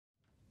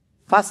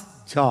1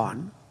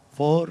 John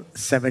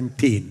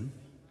 4:17.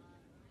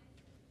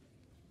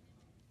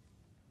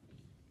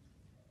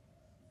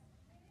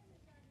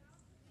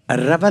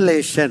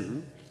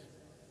 Revelation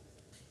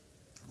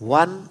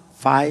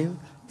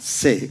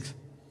 1:5-6.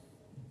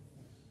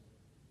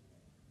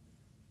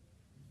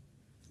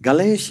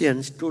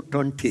 Galatians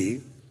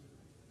 2:20.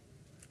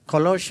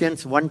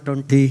 Colossians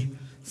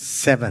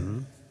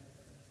 1:27.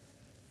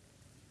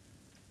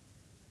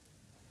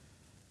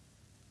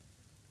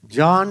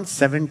 John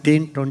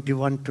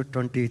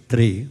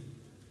 17:21-23.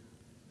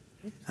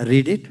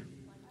 Read it.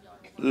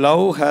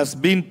 Love has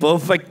been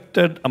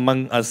perfected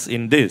among us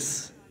in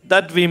this,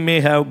 that we may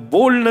have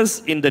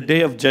boldness in the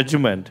day of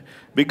judgment,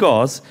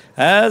 because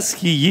as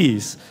He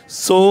is,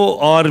 so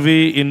are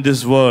we in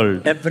this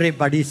world.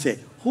 Everybody say,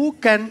 who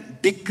can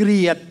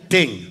decree a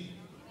thing?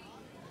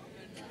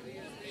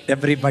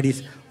 Everybody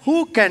say,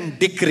 who can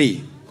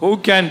decree? Who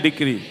can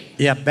decree?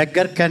 A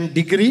beggar can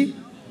decree?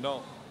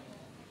 No.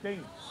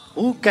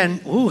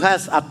 Who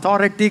has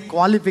authority,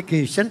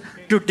 qualification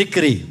to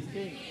decree?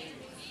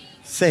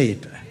 Say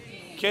it.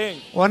 King.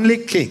 Only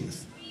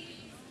kings.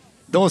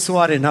 Those who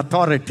are in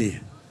authority.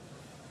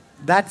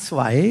 That's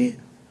why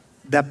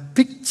the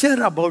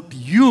picture about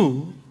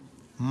you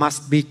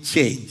must be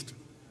changed.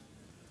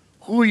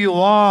 Who you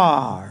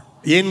are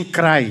in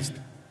Christ,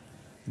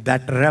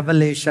 that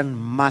revelation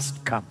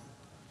must come.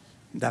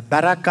 The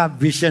Berachah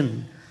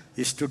vision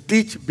is to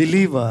teach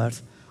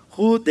believers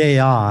who they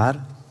are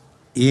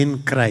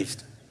in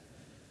Christ.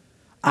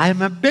 I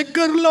am a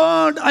beggar,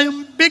 Lord. I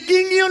am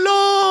begging you,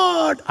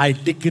 Lord. I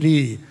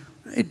decree.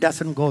 It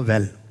doesn't go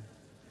well.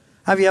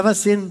 Have you ever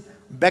seen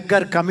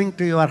beggar coming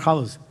to your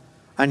house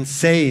and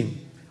saying,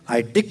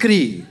 I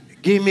decree,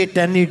 give me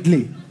 10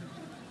 idli.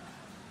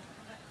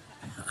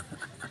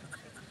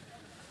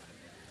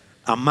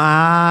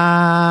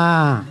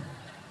 Amma.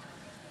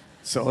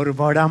 Soru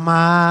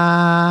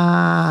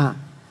bodamma.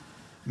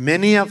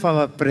 Many of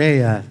our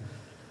prayers,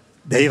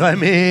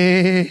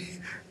 Devame.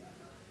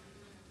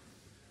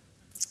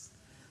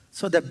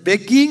 So the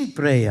begging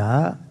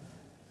prayer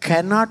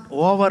cannot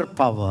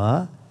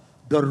overpower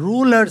the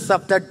rulers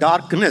of the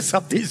darkness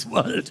of this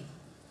world.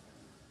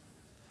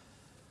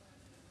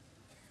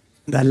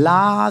 The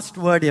last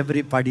word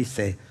everybody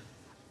say,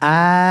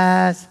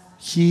 as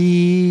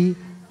He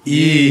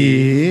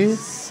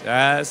is,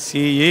 As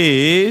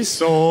He is,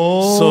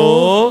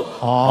 so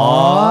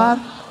are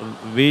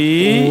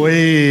we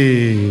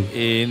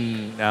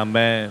in.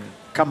 Amen.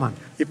 Come on.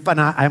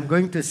 Ipana, I am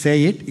going to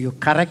say it. You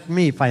correct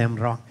me if I am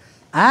wrong.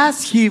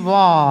 As He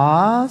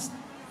was,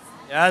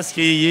 As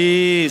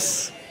He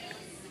is,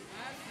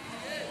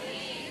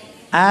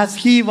 as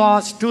He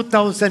was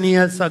 2,000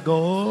 years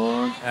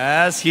ago,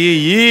 as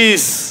He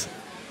is,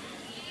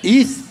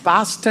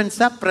 past tense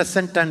or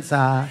present tense?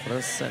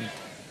 present.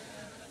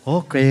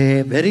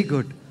 Okay, very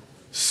good.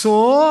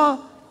 So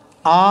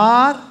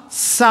are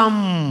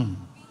some.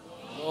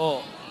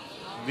 Oh,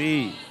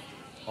 we,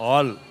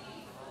 all.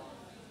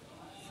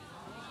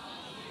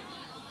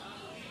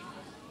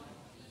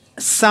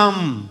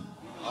 Some.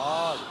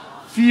 All.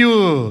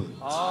 Few.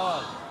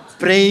 All.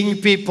 Praying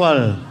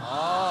people.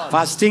 All.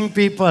 Fasting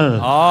people.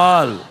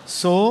 All.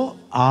 So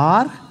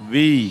are.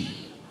 We.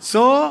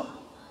 So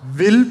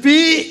will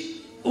be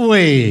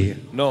we.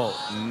 No,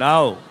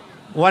 now.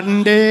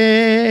 One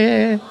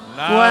day.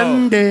 Now.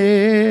 One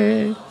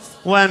day.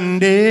 One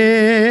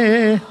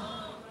day.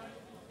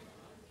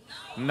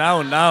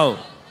 Now.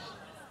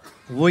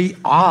 We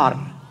are.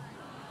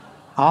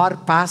 Our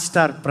past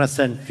or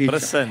present, future.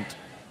 Present.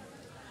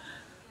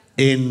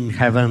 In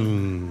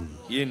heaven.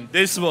 In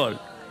this world.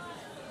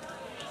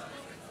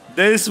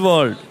 This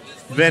world.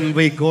 When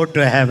we go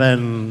to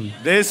heaven,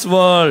 This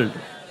world.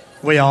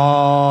 we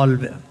all.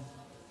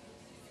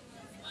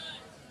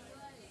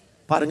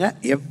 Paranga,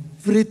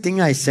 everything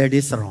I said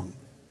is wrong.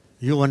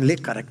 You only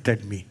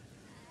corrected me.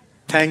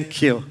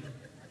 Thank you.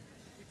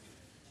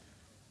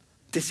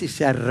 This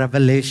is a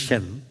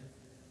revelation.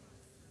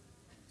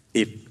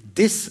 If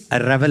this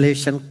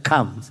revelation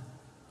comes,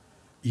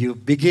 you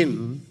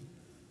begin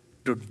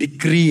to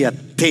decree a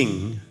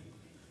thing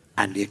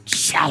and it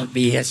shall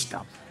be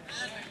established.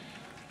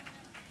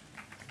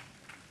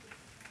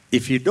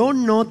 If you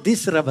don't know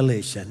this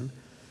revelation,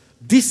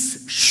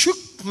 this shook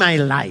my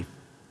life.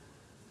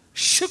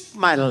 Shook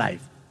my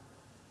life.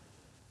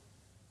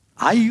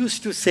 I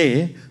used to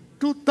say,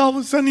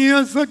 2,000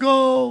 years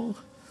ago,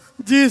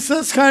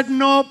 Jesus had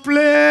no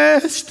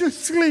place to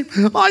sleep.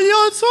 I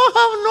also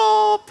have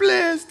no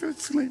place to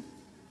sleep.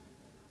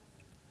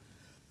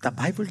 The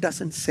Bible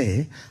doesn't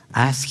say,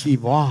 as He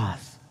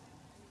was.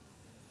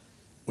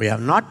 We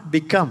have not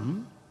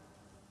become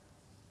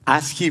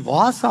as He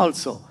was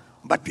also.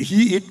 But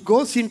it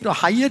goes into a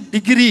higher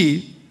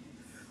degree.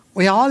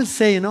 We all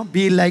say,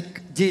 be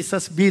like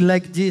Jesus, be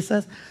like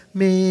Jesus.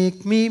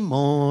 Make me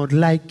more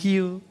like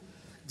you.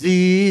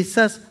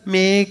 Jesus,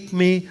 make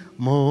me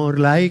more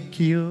like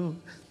you.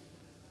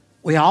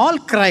 We all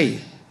cry.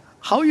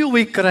 How do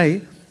we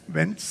cry?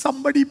 When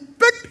somebody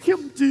begged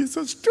Him,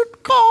 Jesus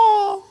stood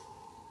calm.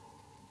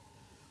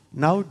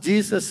 Now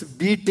Jesus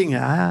beating.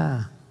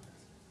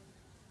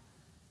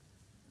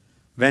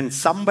 When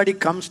somebody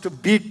comes to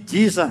beat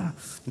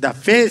Jesus, the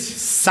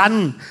face,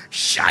 sun,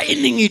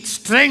 shining its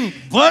strength,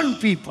 burn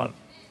people.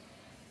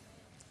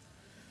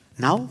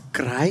 Now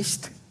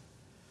Christ,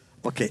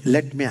 okay,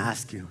 let me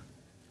ask you.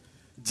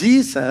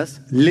 Jesus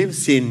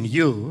lives in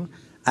you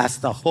as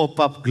the hope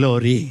of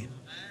glory.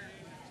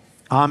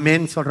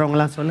 Amen.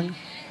 சொல்றவங்களா சொல்லுங்க.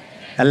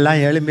 எல்லாம்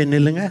எழும்பி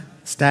நில்லுங்க.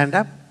 Stand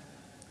up.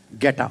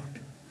 Get out.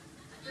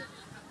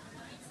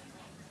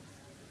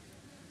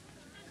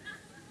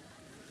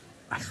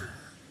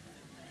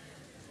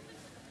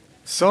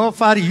 So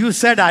far you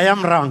said I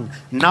am wrong.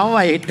 Now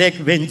I take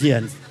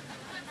vengeance.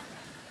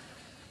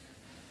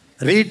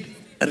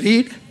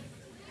 Read.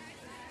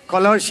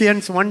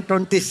 Colossians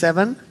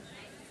 1:27.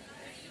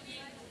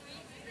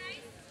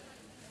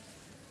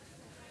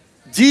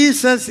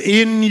 Jesus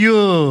in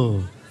you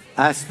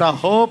as the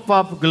hope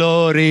of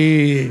glory.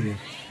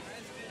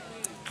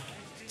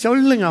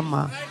 சொல்லுங்க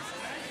அம்மா.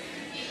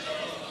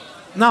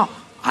 Now,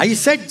 I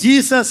said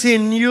Jesus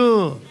in you.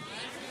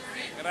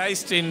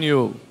 Christ in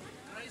you.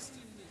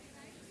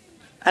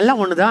 எல்லாம்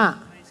ஒண்ணுதான்.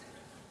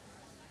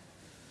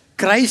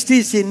 Christ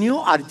is in you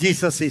or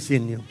Jesus is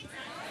in you?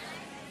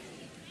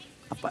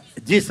 அப்ப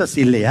Jesus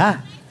இல்லையா?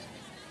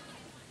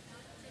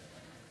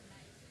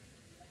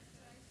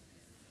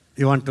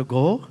 You want to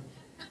go?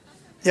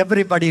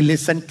 Everybody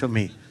listen to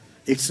me.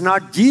 It's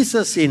not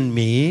Jesus in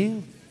me.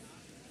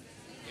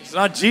 It's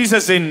not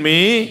Jesus in me.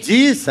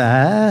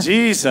 Jesus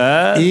is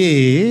a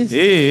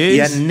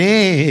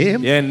name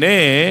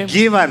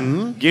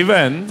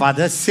given for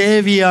the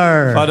Savior.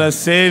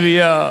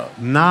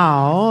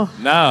 Now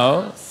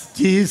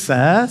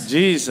Jesus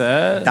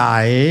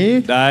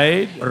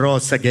died,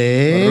 rose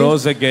again,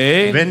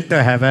 went to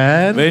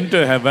heaven,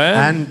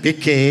 and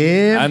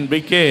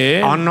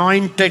became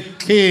anointed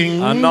king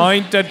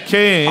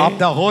of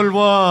the whole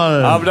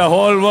world.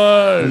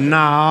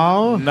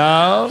 Now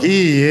he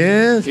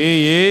is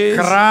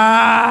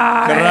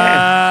Christ,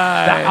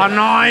 the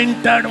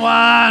anointed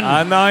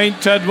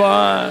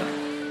one.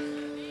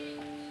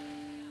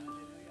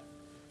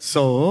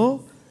 So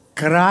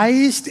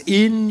Christ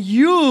in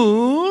you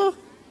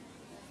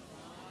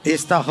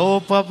is the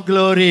hope of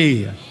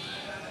glory.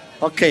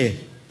 Okay.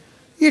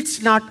 It's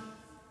not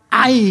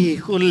I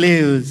who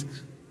lives.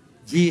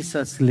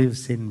 Jesus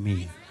lives in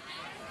me.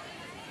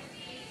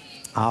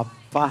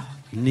 Appa,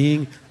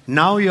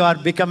 now you are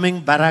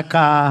becoming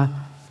Berachah,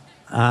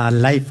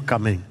 life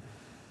coming.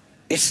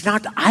 It's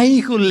not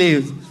I who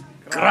lives.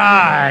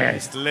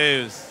 Christ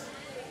lives.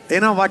 You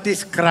know what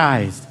is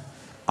Christ?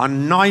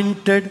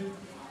 Anointed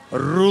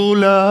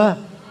ruler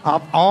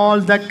of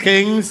all the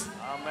kings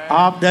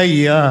of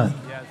the earth.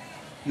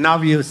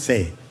 Now you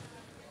say,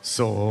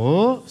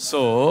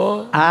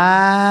 so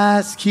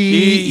as he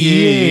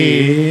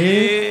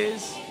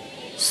is,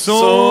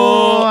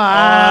 so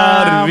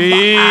are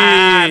we.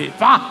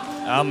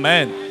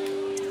 Amen.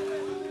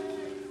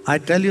 I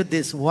tell you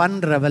this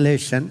one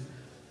revelation,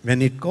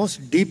 when it goes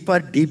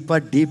deeper,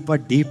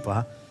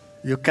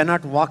 you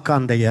cannot walk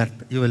on the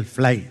earth, you will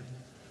fly.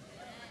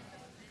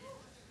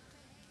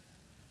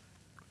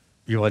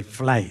 You will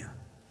fly.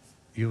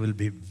 You will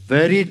be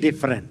very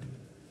different.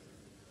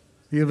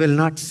 You will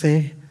not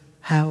say,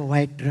 have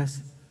white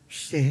dress,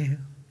 shave,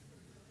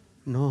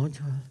 no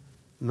joy,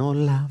 no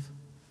love.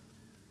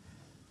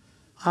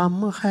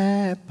 Am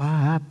hai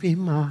papi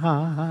maha.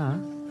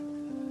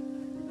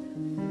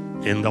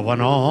 In the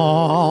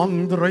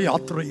vanandra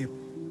yatri.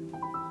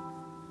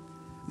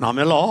 நாம்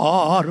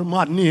எல்லாரும்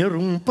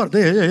அந்நியரும்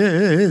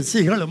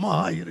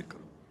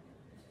பரதேசிகளுமாயிருக்கிறோம்.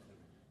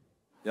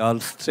 You are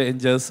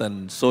strangers and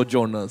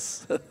sojourners.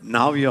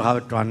 Now you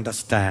have to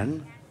understand,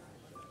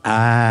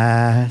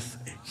 as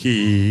he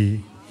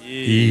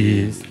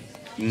is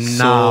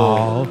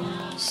now,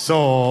 so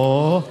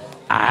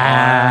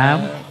am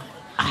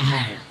I.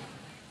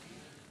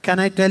 Can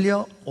I tell you,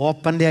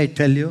 openly I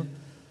tell you,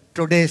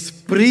 today's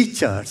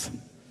preachers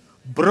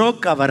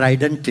broke our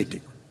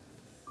identity.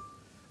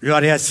 You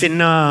are a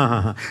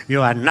sinner, you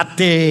are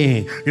nothing,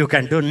 you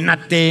can do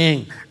nothing,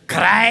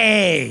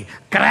 cry.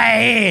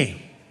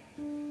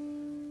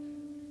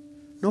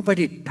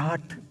 Nobody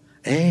taught,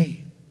 hey,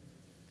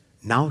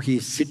 now he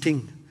is sitting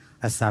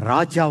as a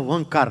Raja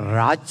Vanka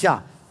Raja,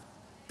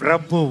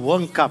 Prabhu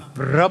Vanka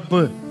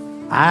Prabhu,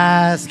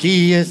 as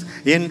he is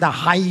in the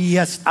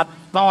highest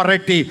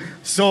authority,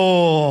 so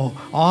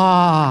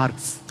are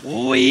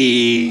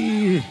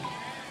we.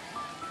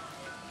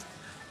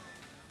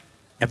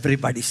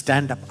 Everybody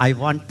stand up. I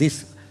want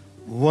this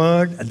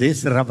word,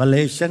 this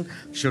revelation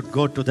should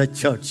go to the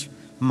church.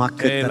 Turn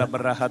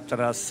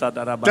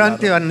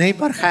to your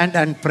neighbor hand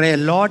and pray,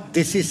 Lord,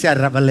 this is a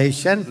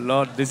revelation.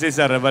 Lord, this is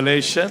a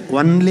revelation.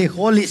 Only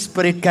Holy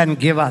Spirit can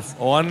give us.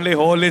 Only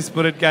Holy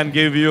Spirit can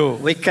give you.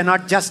 We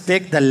cannot just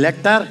take the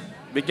letter.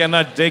 We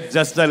cannot take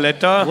just the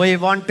letter. We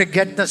want to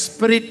get the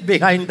spirit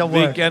behind the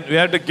word. We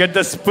have to get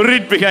the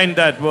spirit behind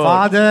that word.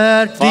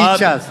 Father,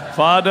 teach us.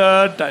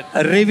 Father,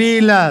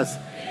 reveal us.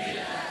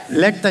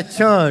 Let the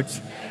church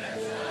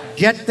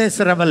get this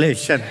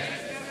revelation.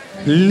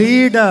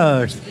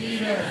 leaders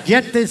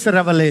get this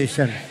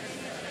revelation.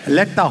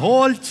 Let the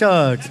whole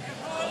church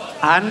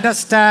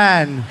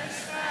understand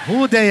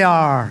who they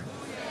are,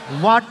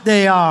 what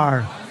they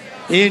are,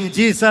 in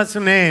Jesus'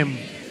 name.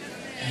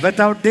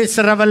 Without this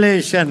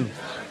revelation,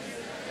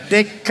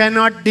 they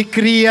cannot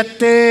decree a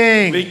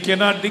thing. We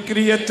cannot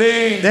decree a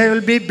thing. They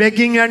will be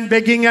begging and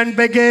begging and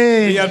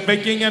begging. We are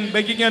begging and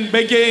begging and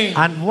begging.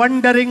 And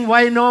wondering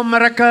why no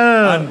miracle.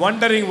 And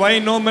wondering why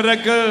no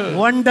miracle.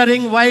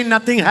 Wondering why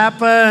nothing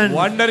happened.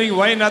 Wondering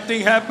why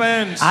nothing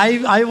happens.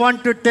 I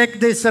want to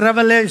take this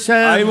revelation.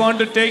 I want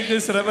to take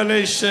this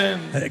revelation.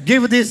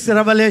 Give this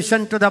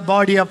revelation to the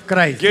body of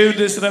Christ. Give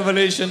this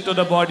revelation to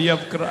the body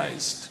of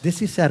Christ.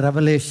 This is a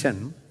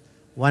revelation.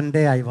 One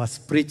day I was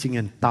preaching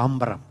in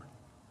Tambaram.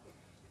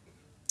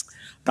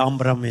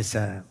 Tambaram is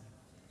a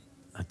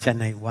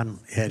Chennai one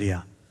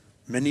area.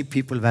 Many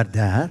people were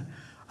there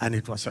and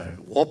it was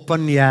an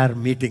open air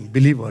meeting,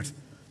 believers.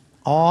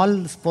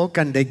 All spoke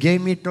and they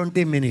gave me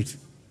 20 minutes.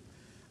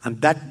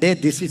 And that day,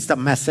 this is the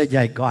message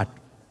I got.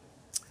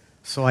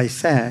 So I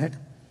said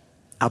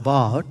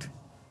about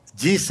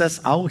Jesus,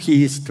 how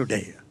he is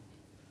today.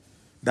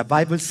 The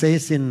Bible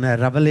says in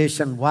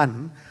Revelation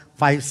 1,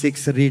 5,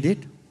 6, read it.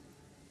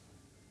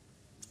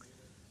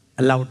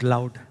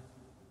 Loud.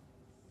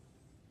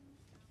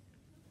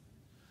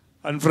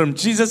 And from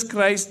Jesus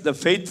Christ, the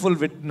faithful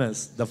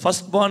witness, the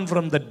firstborn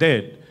from the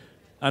dead,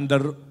 and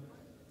the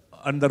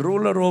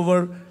ruler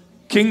over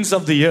kings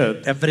of the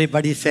earth.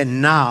 Everybody say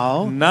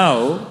now.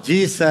 Now,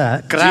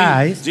 Jesus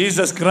Christ.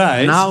 Jesus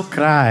Christ. Now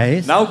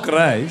Christ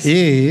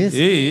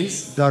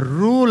is the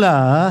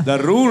ruler. The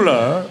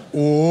ruler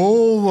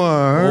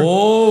over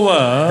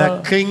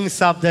the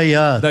kings of the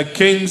earth. The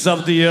kings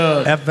of the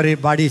earth.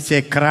 Everybody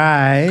say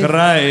Christ.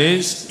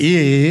 Christ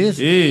is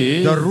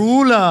the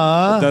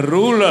ruler. The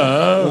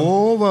ruler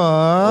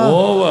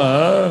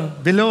over.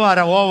 Below or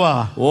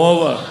over?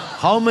 Over.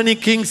 How many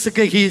kings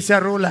he is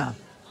a ruler?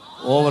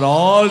 Over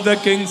all the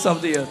kings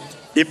of the earth.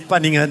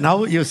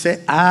 Now you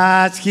say,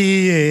 as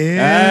he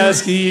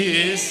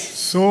is,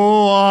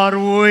 so are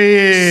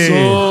we.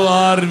 So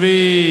are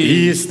we.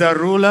 He is the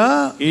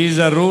ruler. He is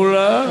a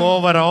ruler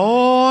over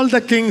all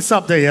the kings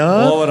of the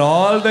earth. Over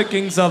all the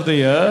kings of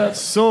the earth.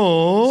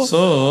 So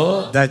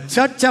the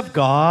church of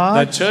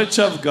God. The church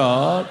of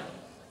God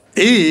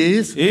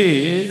is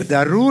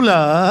the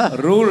ruler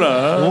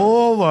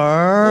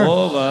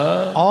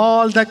over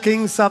all the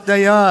kings of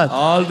the earth.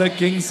 All the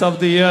kings of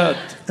the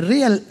earth.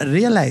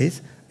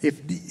 Realize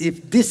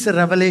if this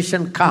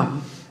revelation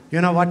comes,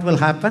 you know what will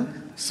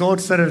happen?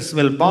 Sorcerers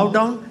will bow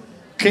down,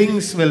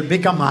 kings will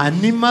become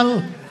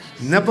animal,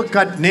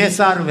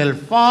 Nebuchadnezzar will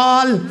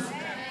fall.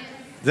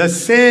 The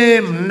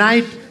same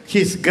night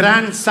his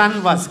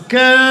grandson was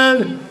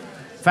killed.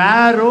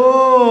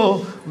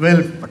 Pharaoh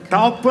will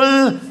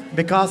topple.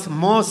 Because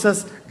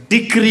Moses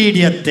decreed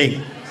a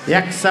thing.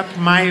 Except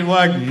my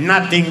word,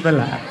 nothing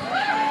will happen.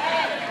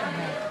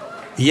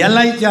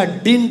 Elijah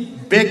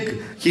didn't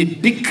beg, he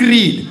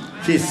decreed.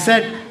 He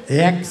said,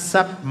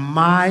 except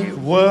my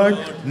word,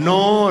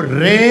 no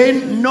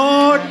rain,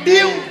 no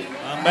dew.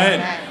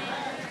 Amen.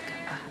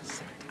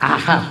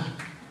 Aha.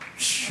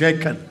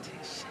 Shaken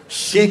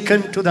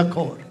to the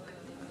core.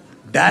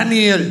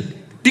 Daniel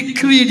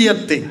decreed a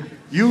thing.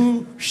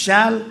 You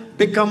shall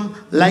become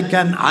like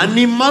an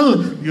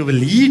animal, you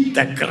will eat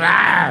the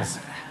grass.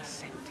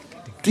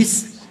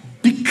 This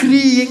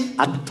decreeing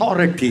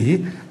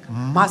authority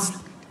must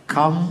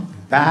come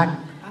back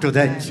to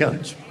the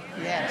church.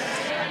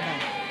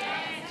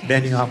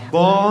 When you are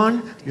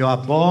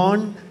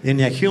born in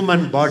a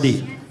human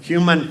body,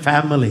 human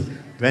family.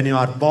 When you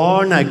are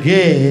born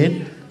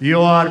again in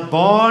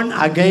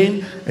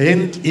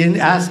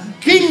as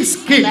king's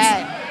kids.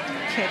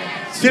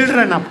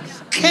 Children of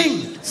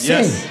king.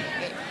 Yes.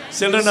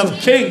 Children of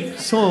king.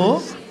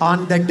 So,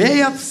 on the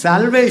day of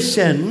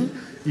salvation,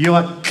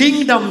 your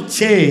kingdom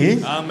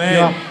change, Amen.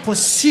 Your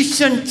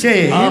position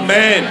change,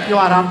 Amen.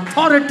 Your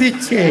authority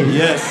change.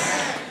 Yes.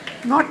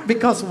 Not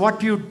because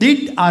what you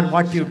did or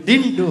what you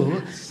didn't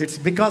do, it's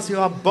because you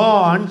are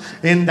born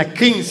in the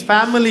king's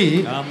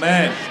family.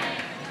 Amen.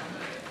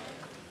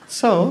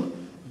 So,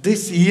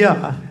 this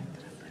year,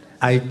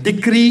 I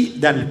decree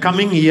that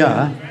coming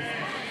year,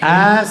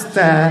 as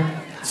the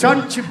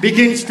church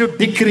begins to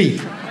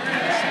decree,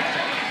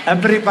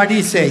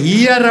 everybody say,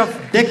 year of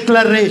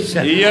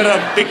declaration. Year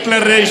of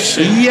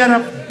declaration. Year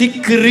of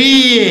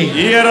decreeing.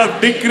 Year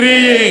of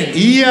decreeing.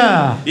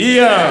 Year.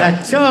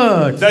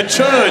 The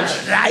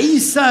church.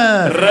 Rises.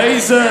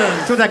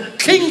 To the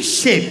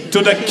kingship.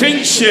 To the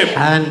kingship.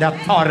 And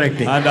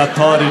authority.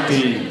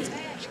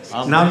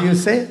 Now you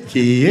say,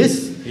 He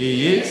is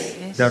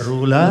the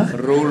ruler.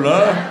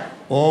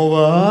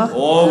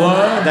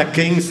 Over the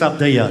kings of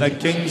the earth. The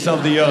kings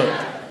of the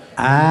earth.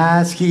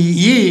 As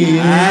He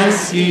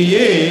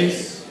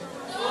is,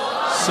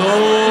 so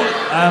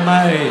am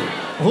I.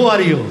 Who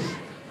are you?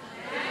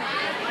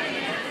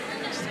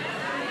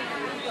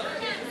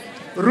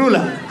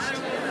 Ruler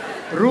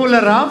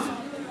of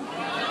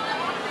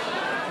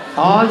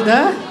all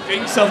the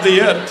kings of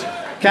the earth.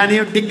 Can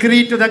you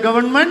decree to the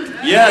government?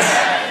 Yes.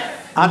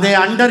 Are they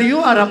under you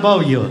or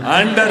above you?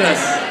 Under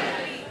us.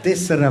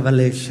 This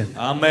revelation.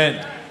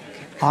 Amen.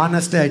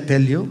 Honestly, I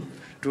tell you,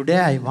 today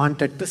I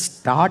wanted to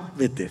start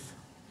with this.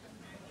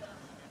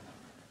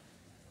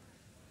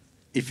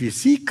 If you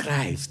see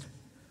Christ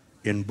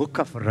in book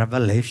of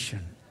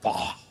Revelation,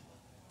 wow.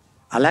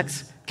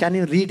 Alex, can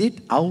you read it?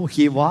 How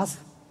he was?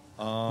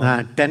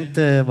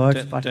 10th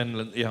verse.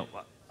 Yeah.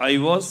 I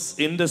was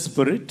in the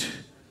Spirit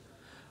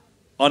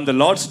on the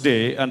Lord's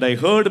day, and I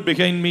heard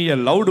behind me a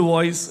loud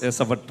voice as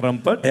of a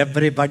trumpet.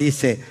 Everybody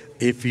say,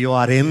 if you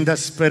are in the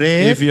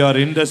Spirit, If you are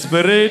in the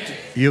Spirit,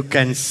 you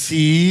can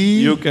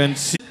see. you can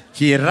see.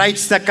 He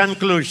writes the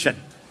conclusion.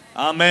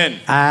 Amen.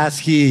 As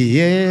he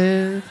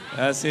is.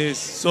 As is,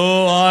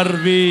 so are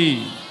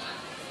we.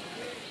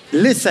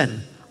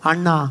 Listen,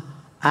 Anna,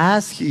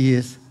 as he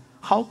is,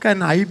 how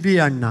can I be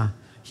Anna?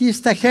 He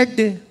is the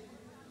head.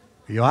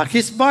 You are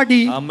his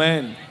body.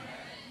 Amen.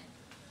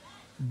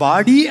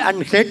 Body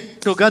and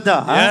head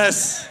together.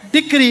 Yes.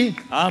 Decree.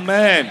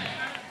 Amen.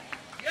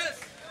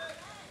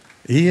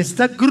 He is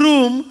the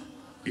groom.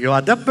 You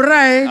are the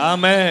bride.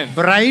 Amen.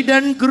 Bride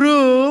and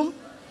groom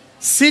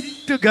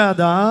sit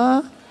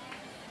together.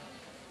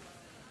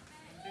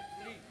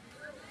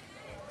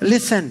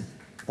 Listen,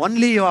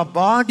 only your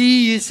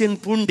body is in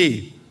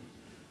Pundi.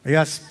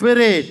 Your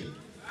spirit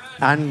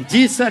and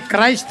Jesus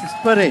Christ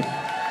spirit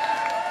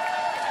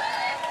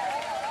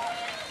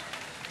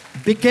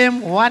became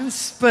one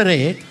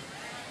spirit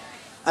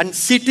and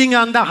sitting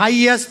on the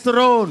highest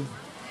throne.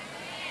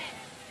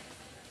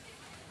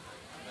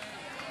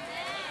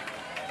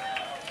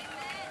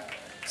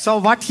 So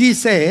what he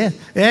says,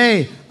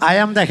 hey, I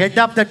am the head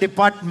of the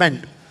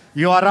department.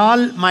 You are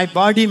all my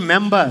body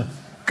member.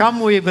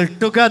 Come, we will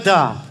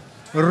together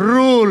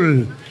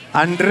rule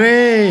and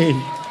reign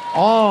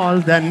all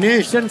the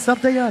nations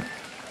of the earth.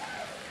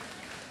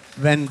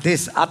 When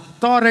this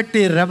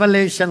authority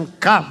revelation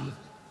comes,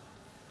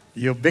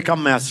 you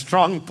become a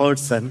strong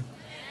person.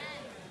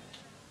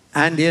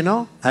 And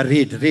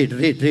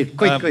read.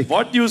 Quick.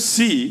 What you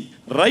see,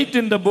 write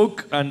in the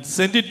book and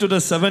send it to the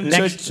seven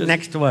churches.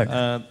 Next word.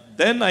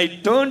 Then I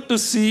turned to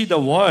see the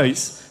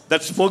voice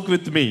that spoke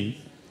with me.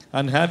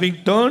 And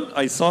having turned,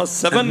 I saw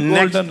seven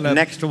golden lamps.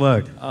 Next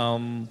word.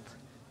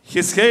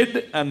 His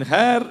head and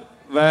hair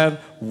were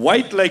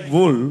white like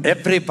wool.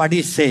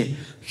 Everybody say,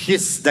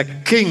 the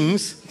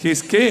kings,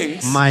 His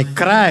kings, my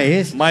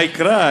Christ,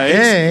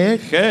 head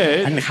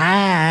and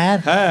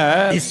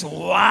hair is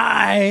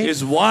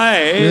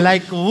white,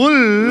 like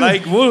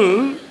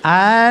wool,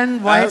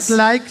 and white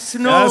like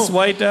snow. As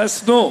white as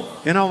snow.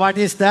 You know what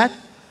is that?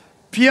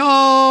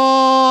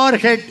 Pure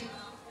head.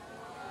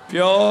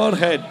 Pure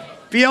head.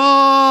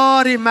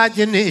 Pure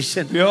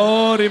imagination.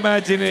 Pure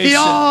imagination.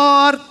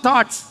 Pure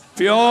thoughts.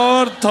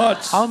 Pure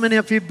thoughts. How many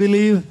of you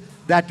believe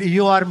that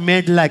you are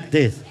made like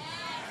this?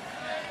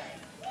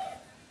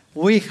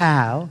 We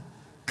have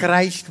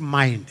Christ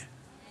mind.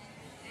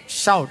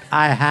 Shout,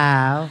 I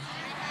have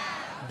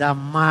the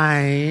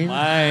mind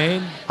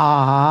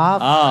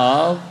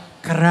of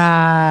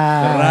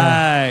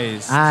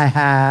Christ. I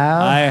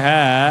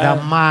have the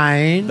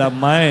mind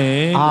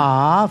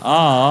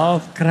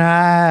of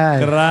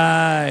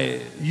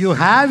Christ. You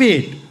have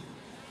it,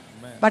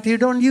 but you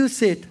don't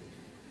use it.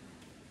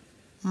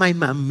 My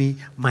mommy,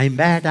 my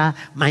dada,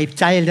 my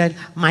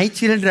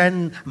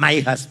children, my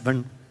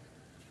husband.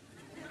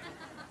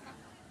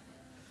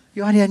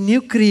 You are a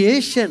new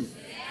creation.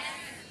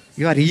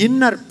 You are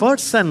inner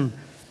person.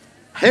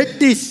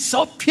 Head is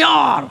so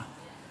pure.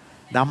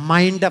 The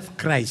mind of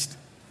Christ.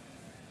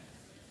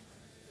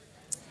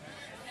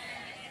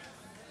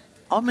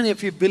 How many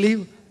of you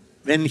believe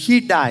when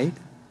he died,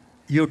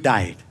 you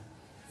died?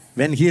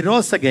 When he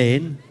rose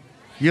again,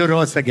 you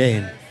rose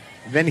again.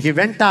 When he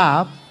went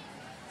up,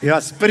 your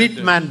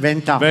spirit man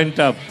went up.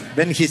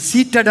 When he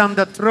seated on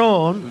the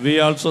throne, we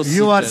also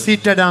you are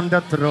seated on the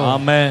throne.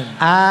 Amen.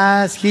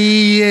 As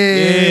he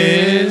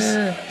is,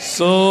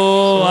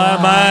 so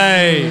am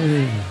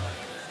I.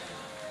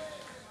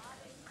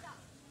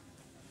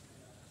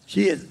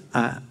 He is,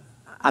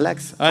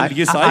 Alex, And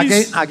his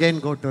eyes,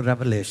 again go to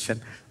Revelation,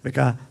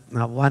 because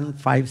now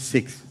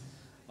 1:5-6.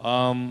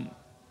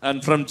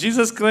 And from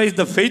Jesus Christ,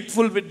 the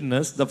faithful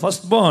witness, the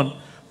firstborn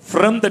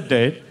from the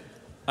dead,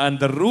 and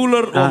the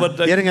ruler over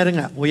the...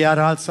 We are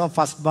also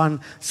firstborn,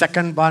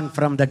 secondborn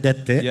from the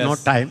death. Yes. No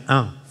time.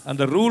 And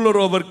the ruler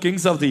over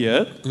kings of the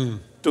earth,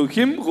 to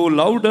him who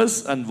loved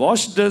us and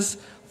washed us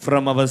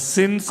from our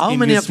sins How in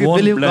many his of you own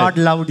believe blood.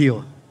 God loved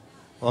you?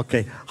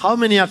 Okay. How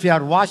many of you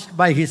are washed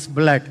by his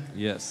blood?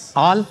 Yes.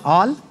 All?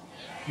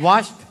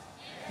 Washed?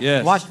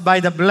 Yes. Washed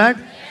by the blood?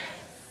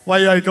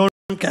 Why I don't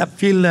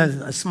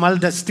smell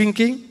the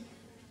stinking?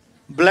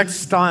 Blood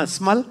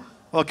smell?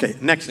 Okay,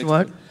 next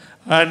word.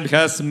 And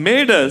has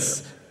made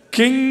us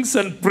kings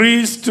and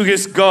priests to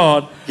his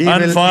God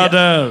and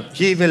Father.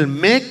 He will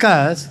make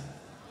us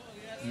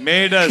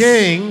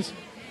kings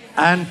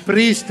and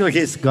priests to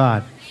his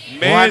God.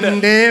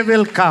 One day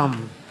will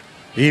come.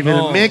 He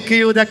will make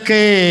you the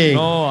king.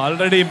 No,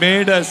 already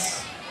made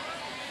us.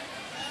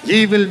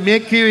 He will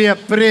make you a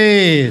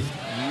priest.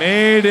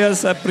 Made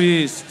us a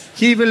priest.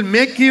 He will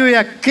make you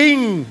a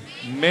king.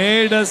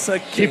 Made us a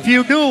king. If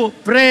you do,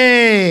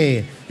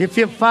 pray. If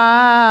you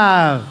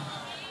fast.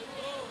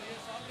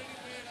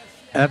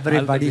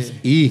 Everybody,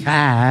 He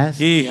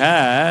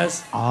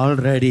has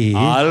already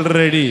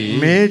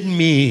made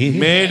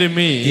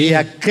me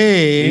a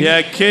king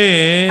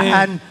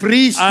and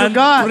priest to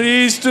God.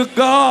 Priest to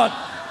God.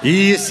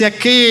 He is a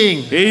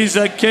king. He is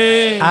a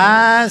king.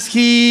 As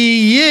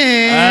He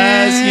is.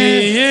 As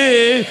He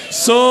is,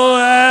 so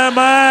am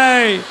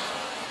I.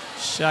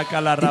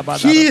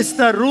 If He is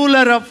the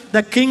ruler of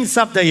the kings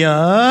of the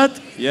earth.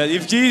 Yeah,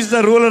 if He is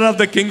the ruler of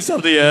the kings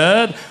of the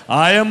earth,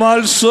 I am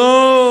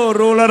also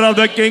ruler of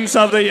the kings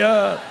of the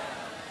earth.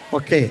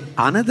 Okay,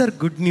 another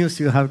good news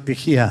you have to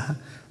hear.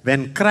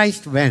 When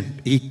Christ went,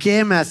 He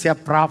came as a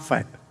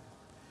prophet.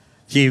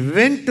 He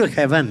went to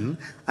heaven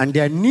and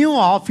a new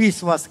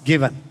office was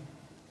given.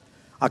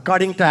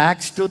 According to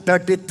Acts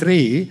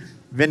 2:33,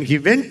 when He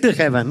went to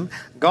heaven,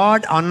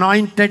 God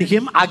anointed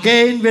Him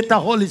again with the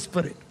Holy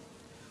Spirit.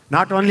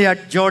 Not only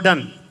at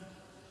Jordan.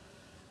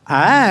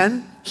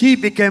 And He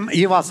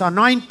was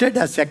anointed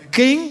as a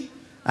king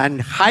and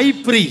high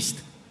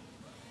priest.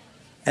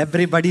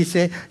 Everybody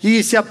say, He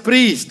is a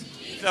priest.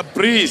 He's a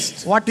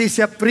priest. What is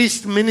a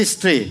priest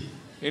ministry?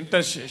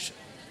 Intercession.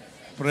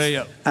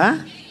 Prayer. Huh?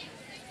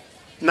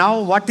 Now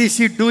what is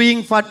He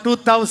doing for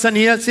 2,000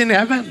 years in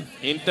heaven?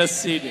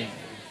 Interceding.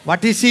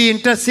 What is He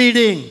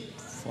interceding?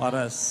 For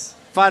us.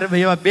 For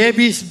your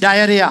baby's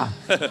diarrhea.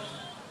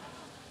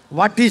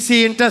 What is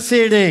He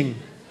interceding?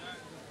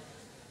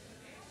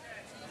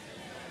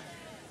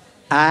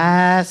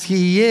 As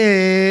He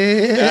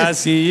is.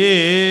 As He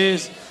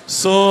is,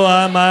 so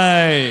am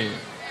I.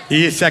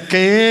 He is a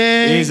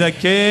king. He is a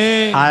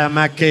king. I am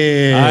a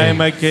king. I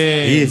am a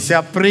king. He is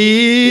a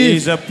priest. He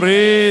is a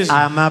priest.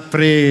 I am a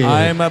priest.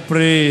 I am a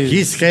priest.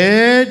 His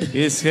head.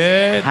 His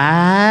head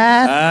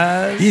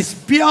has is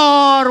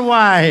pure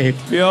white.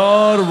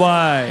 Pure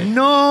white.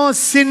 No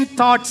sin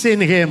thoughts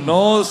in Him.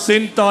 No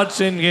sin thoughts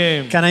in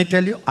Him. Can I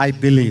tell you? I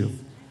believe.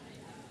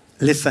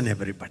 Listen,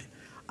 everybody.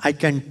 I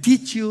can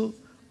teach you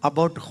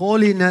about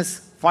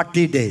holiness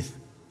 40 days.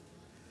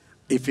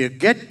 If you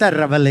get the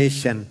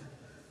revelation,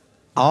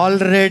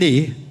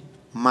 already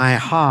my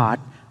heart,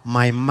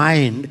 my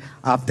mind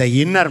of the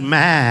inner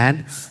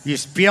man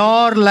is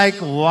pure like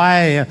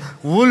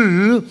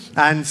wool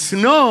and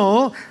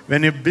snow.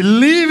 When you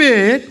believe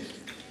it,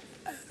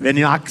 when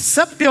you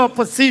accept your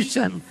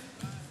position,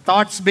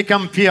 thoughts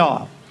become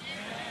pure.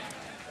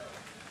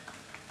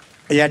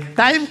 A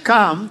time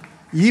comes,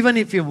 even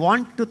if you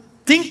want to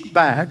think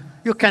bad,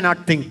 you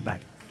cannot think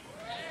bad.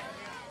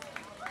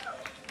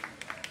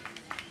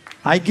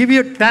 I give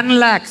you 10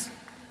 lakhs.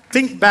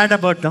 Think bad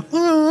about them.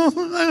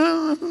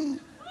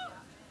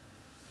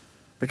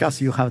 Because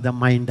you have the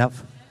mind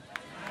of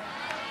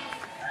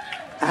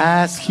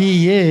as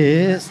He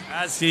is.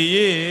 As He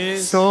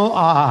is. So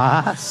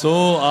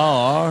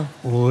are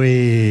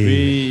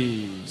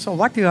we. So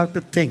what you have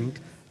to think,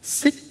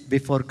 sit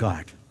before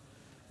God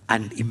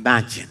and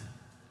imagine.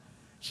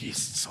 He is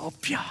so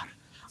pure.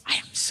 I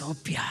am so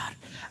pure.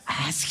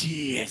 As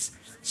He is,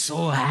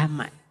 so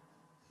am I.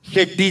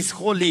 Head is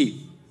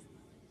holy.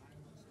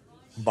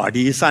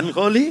 Body is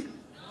unholy?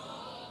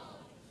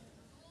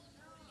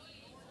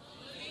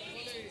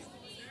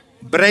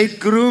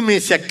 Bridegroom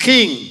is a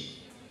king.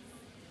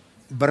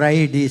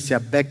 Bride is a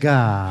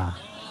beggar.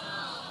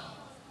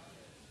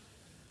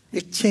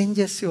 It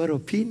changes your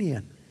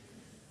opinion.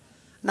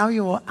 Now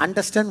you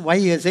understand why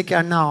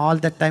Ezekiah all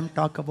the time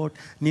talk about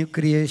new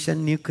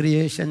creation, new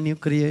creation, new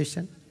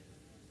creation.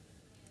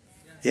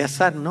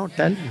 Yes or no?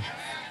 Tell me.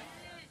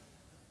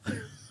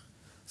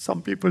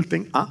 Some people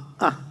think,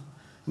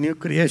 new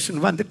creation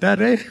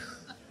vanditare.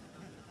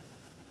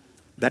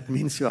 That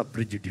means you are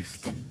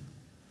prejudiced.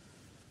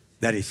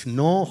 There is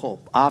no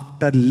hope.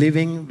 After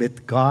living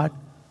with God,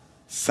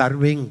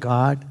 serving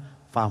God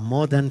for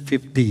more than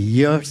 50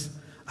 years,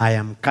 I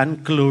am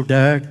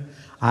concluded,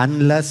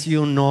 unless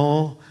you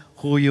know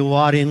who you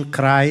are in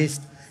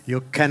Christ,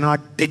 you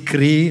cannot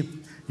decree,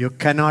 you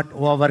cannot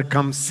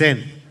overcome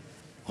sin.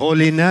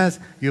 Holiness,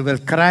 you will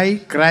cry,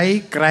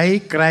 cry, cry,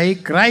 cry,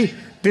 cry.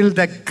 Till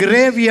the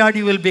graveyard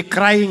you will be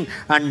crying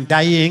and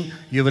dying.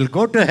 You will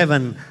go to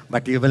heaven,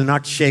 but you will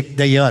not shake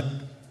the earth.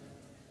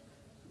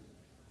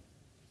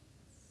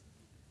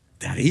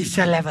 There is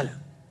a level.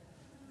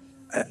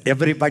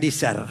 Everybody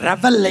say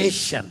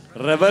revelation.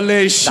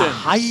 Revelation. The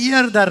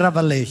higher the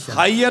revelation.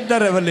 Higher the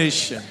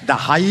revelation. The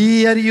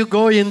higher you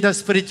go in the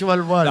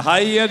spiritual world. The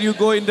higher you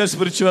go in the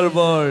spiritual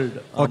world.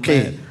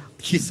 Okay. Amen.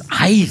 His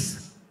eyes.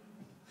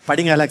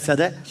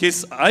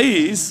 His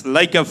eyes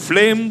like a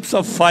flames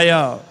of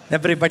fire.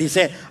 Everybody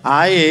say,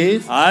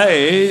 eyes.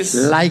 Eyes.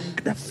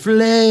 Like the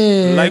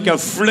flame. Like a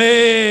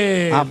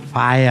flame. Of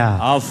fire.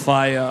 Of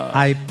fire.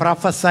 I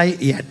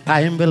prophesy a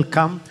time will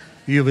come.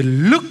 You will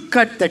look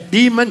at the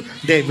demon,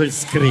 they will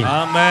scream.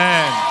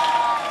 Amen.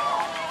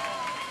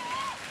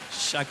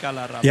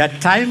 A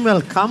time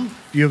will come,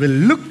 you will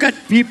look at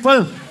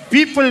people,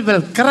 people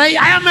will cry,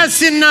 I am a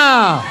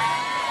sinner.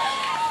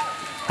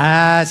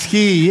 As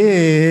he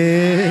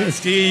is,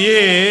 He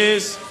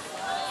is,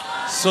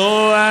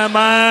 so am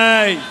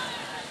I.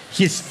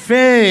 his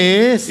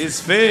face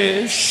His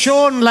face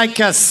shone like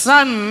a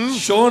sun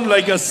shone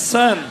like a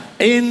sun.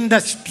 in the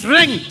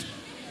strength.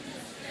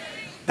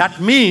 That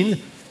means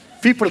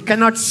people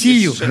cannot see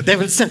you. They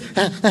will say,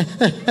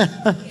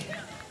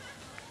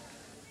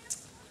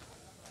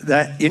 the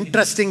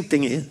interesting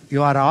thing is,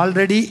 you are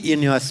already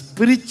in your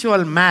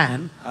spiritual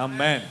man,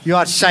 Amen. you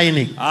are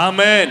shining.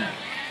 Amen.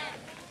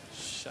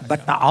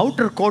 But the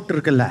outer coat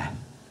இருக்குல்ல,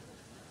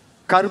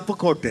 கருப்பு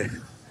coat,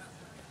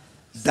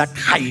 that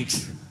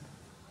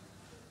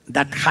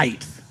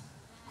hides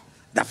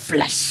the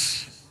flesh.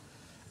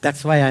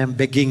 That's why I am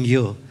begging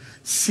you,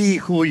 see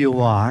who you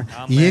are.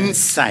 Amen.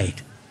 Inside,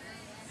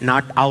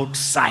 not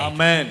outside.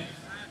 Amen.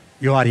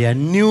 You are a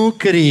new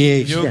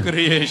creation. New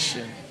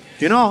creation.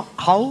 You know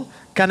how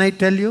can I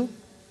tell you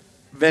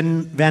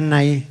when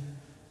I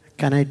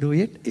can I do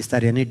it? Is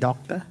there any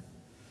doctor?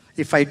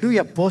 If I do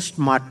a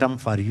post-mortem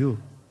for you,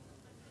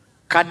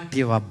 cut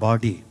your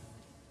body,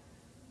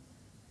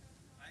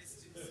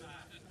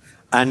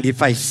 and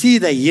if I see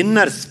the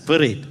inner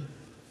spirit,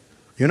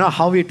 you know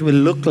how it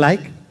will look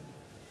like?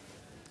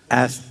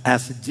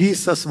 As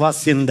Jesus was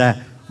in the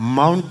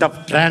Mount of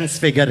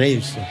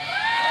Transfiguration.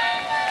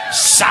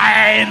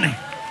 Shine!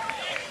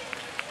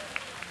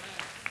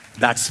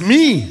 That's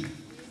me.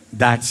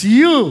 That's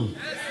you.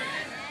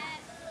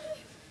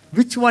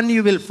 Which one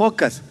you will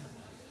focus?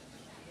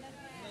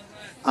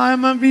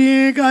 I'm a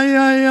big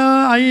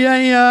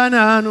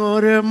நான்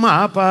ஒரு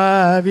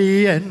மாபாவி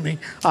என்னை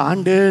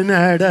ஆண்டு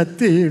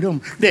நடத்திடும்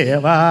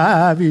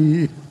தேவாவி.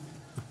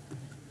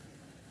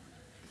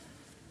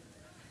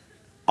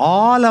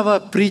 All our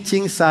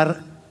preachings are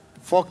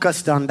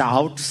focused on the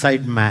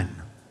outside man.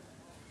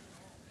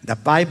 The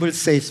Bible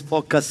says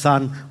focus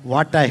on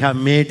what I have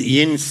made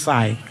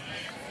inside.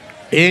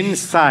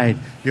 Inside,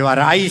 your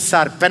eyes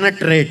are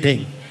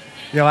penetrating.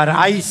 Your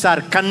eyes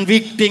are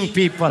convicting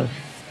people.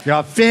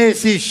 Your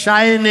face is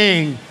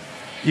shining.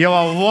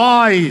 Your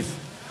voice.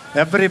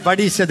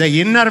 Everybody say the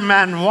inner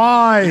man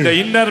voice. The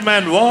inner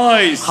man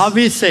voice. How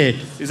we say it?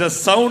 Is a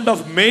sound of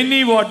many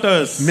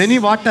waters. Many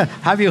water.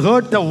 Have you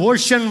heard the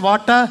ocean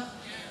water?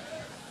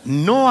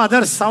 No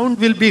other sound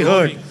will be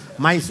heard.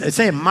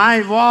 Say, my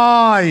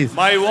voice.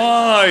 My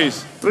voice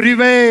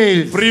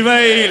Prevails.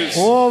 prevails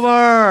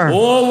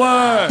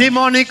Over.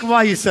 Demonic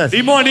voices.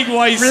 demonic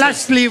voices.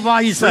 Fleshly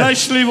voices.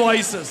 Fleshly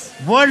voices.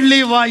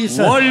 Worldly voices.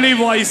 Worldly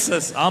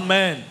voices.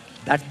 Amen.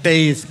 That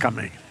day is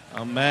coming.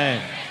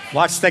 Amen.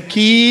 What's the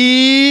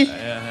key?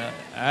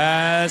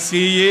 As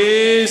he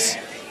is,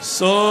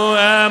 so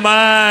am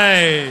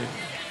I.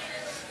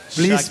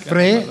 Please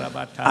pray.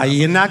 I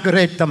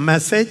inaugurate the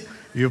message.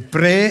 You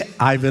pray.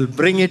 I will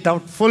bring it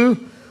out full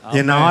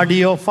in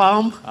audio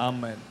form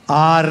Amen.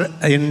 or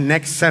in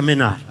next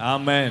seminar.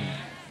 Amen.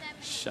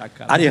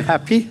 Are you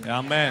happy?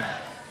 Amen.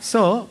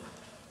 So,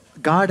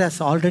 God has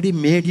already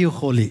made you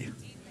holy,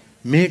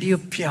 made you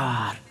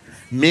pure,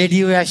 made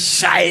you a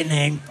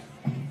shining.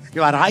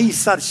 Your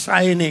eyes are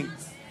shining.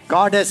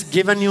 God has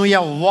given you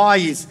a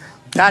voice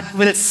that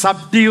will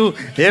subdue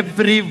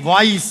every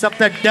voice of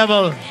the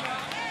devil.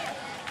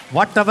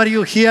 Whatever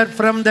you hear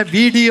from the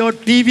video,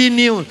 TV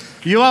news,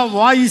 your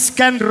voice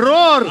can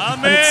roar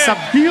and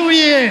subdue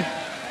it.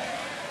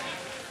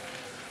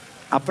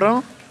 Apro?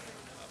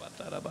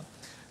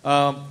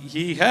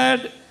 He had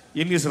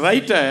in his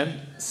right hand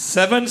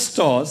 7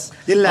 stars.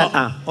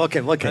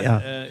 Okay.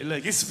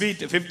 His feet,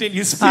 15.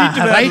 His feet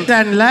were right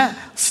hand la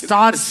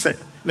stars.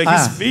 like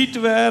his feet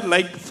were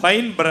like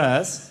fine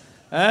brass,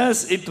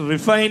 as it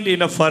refined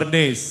in a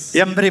furnace.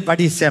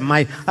 Everybody say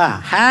my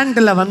hand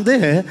la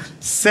vandu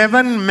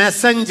 7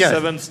 messengers.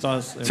 7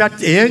 stars.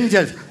 Church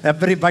angels.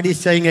 Everybody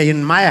saying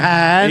in my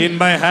hand. In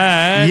my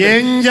hand.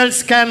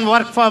 Angels can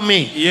work for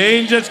me.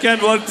 Angels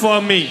can work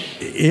for me.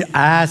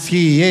 As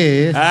he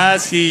is.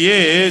 As he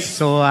is.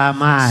 So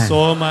am I.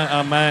 So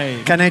am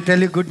I. Can I tell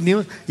you good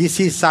news? Is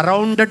he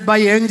surrounded by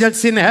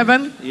angels in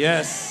heaven?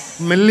 Yes.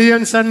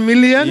 Millions and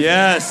millions?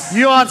 Yes.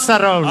 You are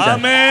surrounded.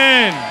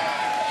 Amen.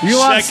 You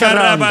are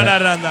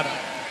surrounded.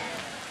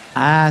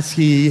 As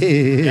he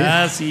is.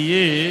 As he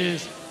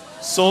is,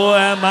 so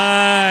am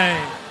I.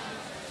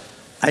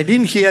 I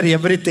didn't hear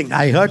everything.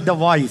 I heard the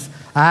voice.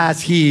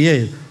 As he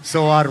is,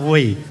 so are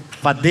we.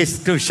 For this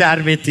to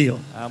share with you.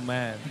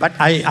 Amen. But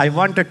I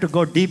wanted to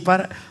go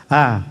deeper.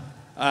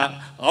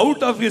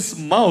 Out of his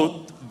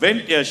mouth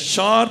went a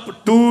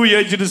sharp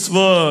two-edged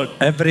sword.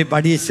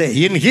 Everybody say,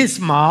 in his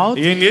mouth.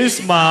 In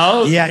his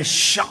mouth. A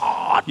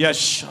sharp. A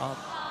sharp.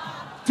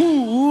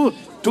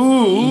 Two-edged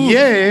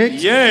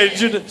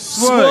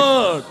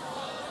sword.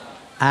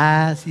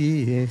 As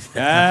he is.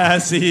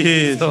 As he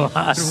is.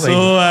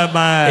 So am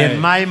I. In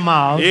my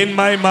mouth. In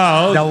my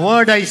mouth. The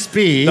word I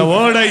speak. The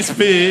word I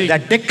speak. The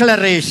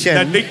declaration.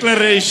 The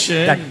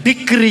declaration. The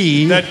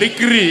decree. The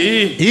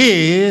decree.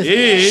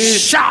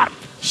 Is sharp.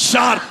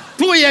 Sharp.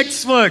 Two-edged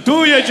sword.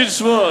 Two-edged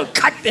sword.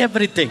 Cut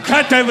everything.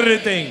 Cut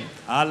everything.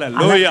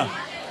 Hallelujah.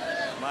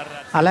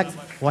 Alex,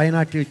 why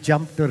not you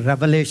jump to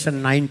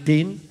Revelation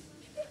 19?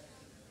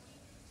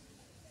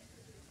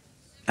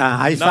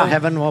 I saw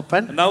heaven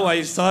open. Now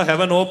I saw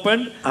heaven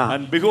opened,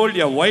 and behold,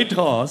 a white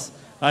horse,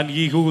 and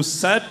he who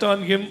sat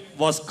on him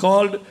was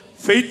called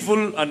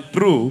Faithful and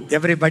True.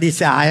 Everybody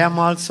say, I am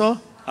also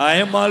I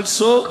am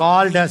also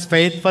called as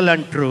faithful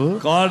and true.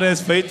 called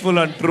as faithful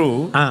and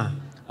true.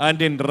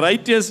 And in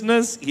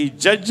righteousness he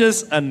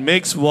judges and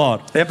makes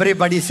war.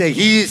 Everybody say,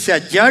 he is a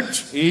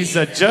judge. He is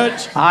a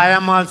judge. I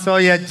am also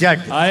a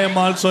judge. I am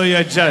also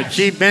a judge.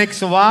 He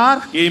makes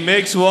war. He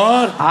makes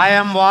war. I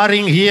am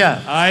warring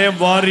here. I am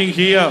warring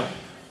here.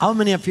 How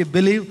many of you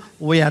believe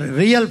we are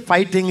real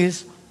fighting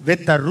is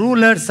with the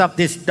rulers of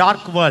this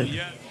dark world?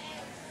 Yeah.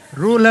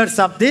 Rulers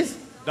of this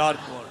Dark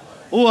world.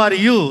 Who are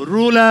you?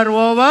 Ruler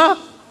over?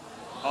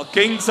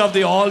 Kings of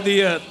all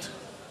the earth.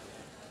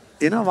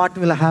 You know what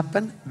will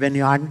happen when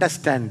you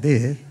understand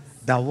this?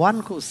 The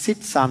one who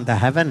sits on the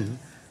heaven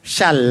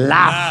shall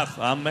laugh.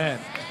 Amen.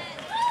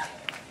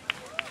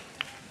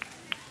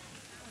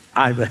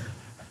 I will.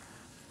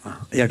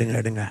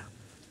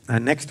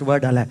 Next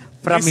word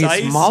from his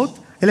eyes. mouth.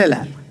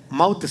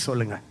 Mouth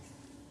solunga.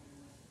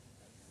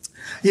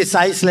 His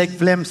eyes like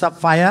flames of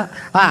fire.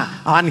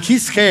 On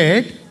his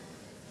head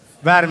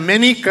were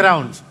many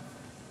crowns.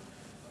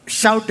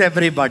 Shout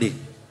everybody.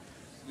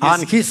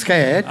 On his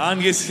head. On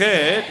his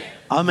head.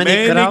 How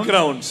many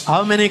crowns?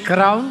 How many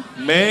crowns?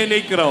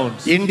 Many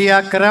crowns.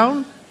 India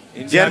crown.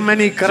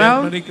 Germany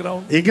crown. Germany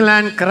crown.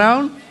 England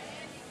crown.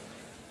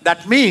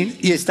 That means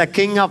he is the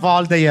king of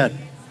all the earth.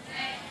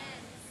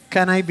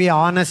 Can I be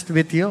honest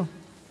with you?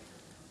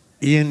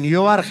 In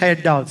your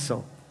head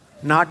also,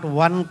 not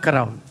one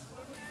crown.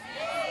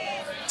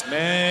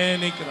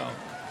 Many crowns.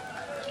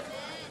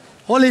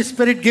 Holy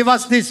Spirit, give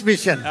us this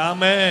vision.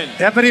 Amen.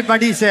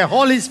 Everybody say,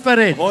 Holy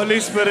Spirit, Holy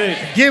Spirit,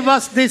 give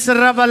us this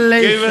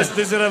revelation. give us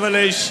this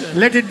revelation.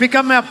 Let it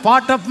become a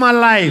part of my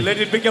life. Let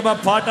it become a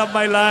part of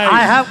my life.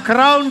 I have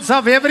crowns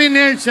of every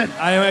nation.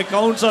 I am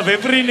accounts of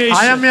every nation.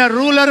 I am a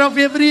ruler of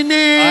every I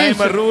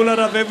nation. am a ruler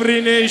of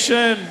every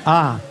nation.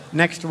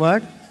 Next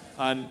word.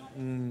 And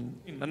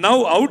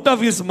now out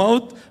of his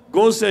mouth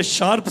goes a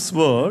sharp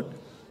sword,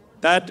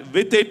 that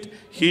with it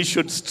he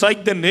should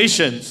strike the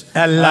nations.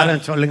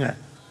 எல்லாரும் சொல்லுங்க.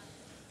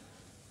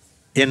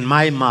 In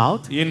my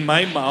mouth,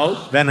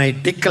 when I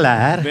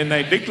declare, when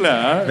I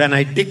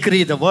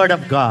decree the word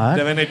of God,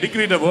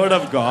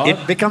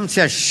 it becomes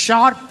a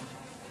sharp,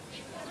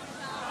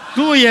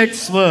 two-edged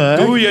sword,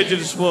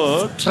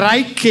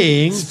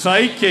 striking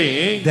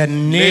the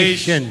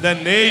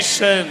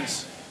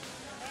nations.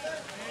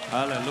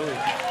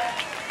 Hallelujah.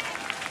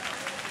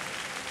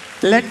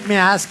 Let me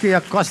ask you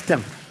a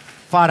question.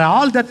 For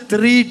all the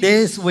 3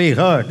 days we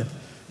heard,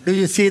 do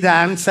you see the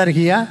answer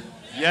here?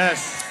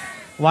 Yes.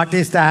 What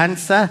is the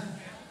answer?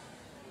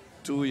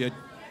 You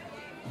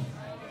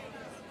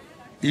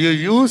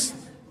use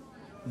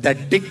the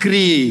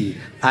decree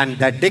and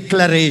the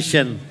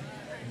declaration.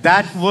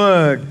 That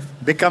word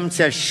becomes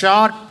a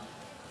sharp,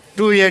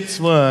 two-edged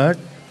sword,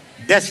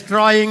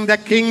 destroying the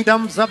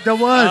kingdoms of the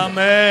world.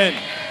 Amen.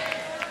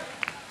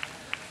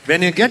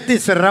 When you get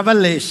this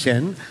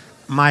revelation,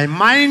 my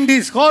mind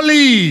is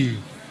holy.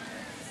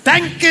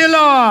 Thank you,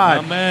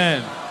 Lord.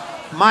 Amen.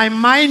 My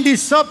mind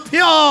is so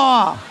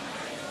pure.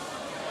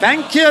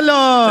 Thank you,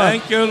 Lord.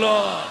 Thank you,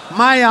 Lord.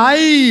 My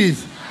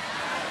eyes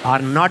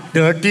are not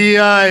dirty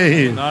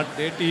eyes. Not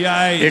dirty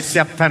eyes. It's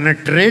a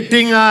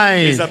penetrating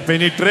eyes. It's a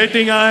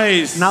penetrating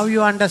eyes. Now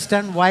you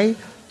understand why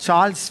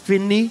Charles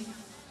Finney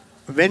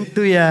went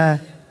to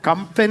a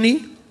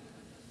company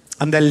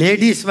and the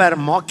ladies were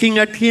mocking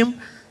at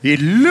him. He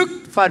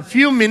looked for a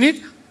few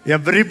minutes.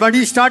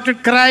 Everybody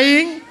started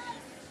crying.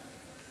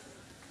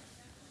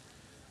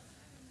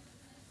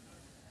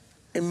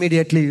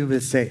 Immediately you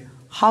will say,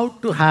 how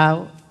to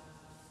have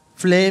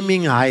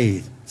flaming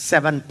eyes?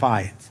 7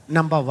 points.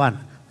 Number 1,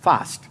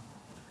 fast.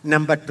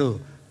 Number 2,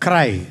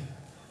 cry.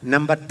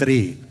 Number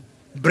 3,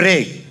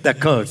 break the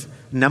curse.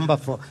 Number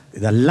 4,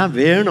 இதெல்லாம்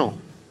வேணும்.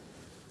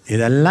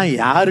 இதெல்லாம்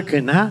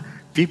யாருக்குன்னா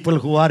people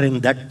who are in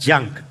that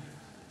junk.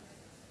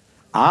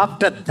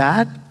 After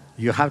that,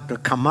 you have to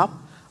come up.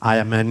 I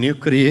am a new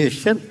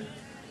creation.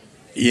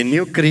 A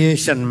new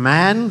creation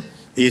man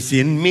is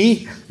in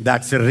me.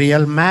 That's a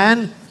real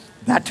man.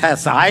 That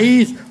has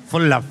eyes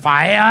full of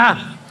fire.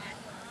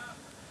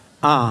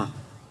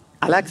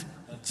 Alex,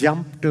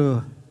 jump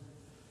to...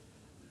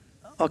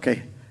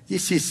 Okay.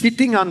 Is he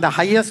sitting on the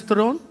highest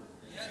throne?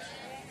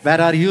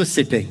 Where are you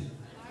sitting?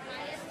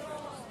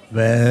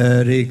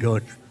 Very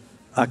good.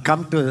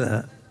 Come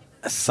to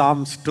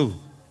Psalms 2.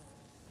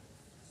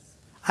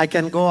 I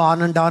can go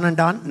on and on and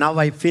on. Now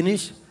I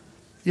finish.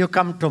 You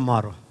come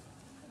tomorrow.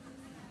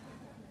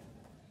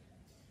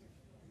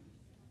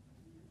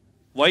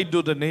 Why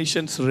do the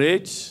nations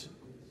rage?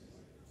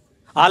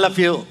 All of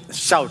you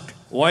shout.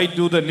 Why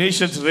do the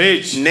nations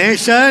rage?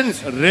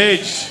 Nations,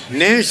 Rage.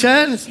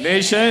 nations,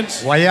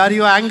 Nations. why are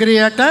you angry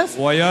at us?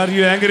 Why are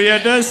you angry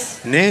at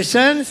us?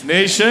 Nations,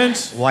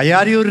 Nations. why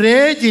are you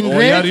rage in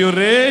Why are rage? you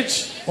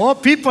rage? Oh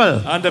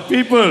people, And the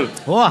people.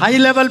 oh high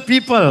level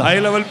people, High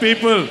level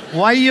people.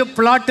 why you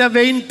plot a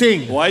vain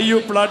thing? Why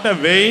you plot a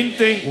vain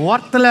thing?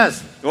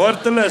 Worthless,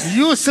 Worthless.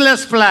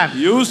 useless plan.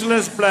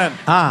 Useless plan.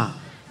 Ah,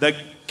 The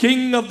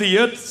king of the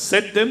earth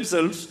set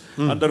themselves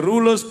and the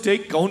rulers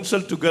take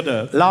counsel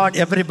together. Lord,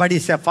 everybody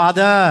say,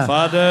 Father,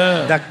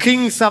 Father, the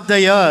kings of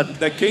the earth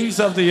the kings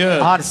of the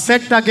earth are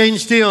set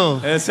against you.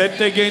 are set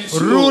against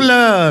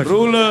Rulers you.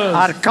 Rulers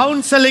are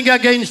counseling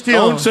against you.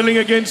 counseling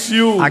against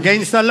you.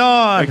 Against the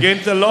Lord.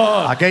 Against the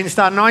Lord. Against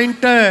the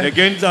anointed.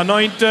 Against the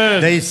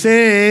anointed. They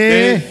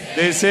say,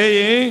 They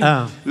saying,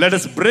 let let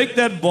us break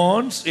their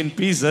bonds in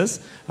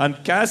pieces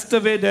and cast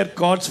away their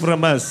cords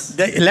from us.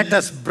 let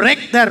us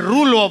break their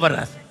rule over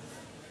us.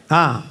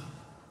 Ah.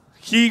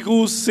 He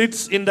who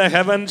sits in the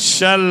heavens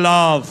shall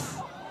laugh.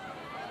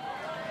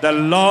 The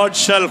Lord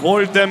shall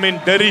hold them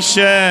in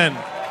derision.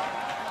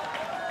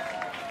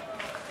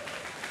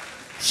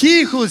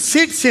 He who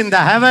sits in the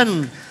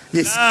heaven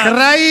is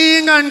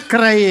crying and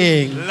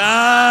crying.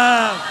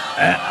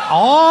 Laugh.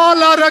 All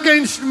are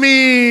against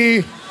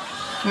me.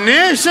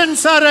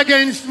 Nations are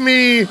against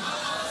me.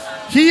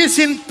 He is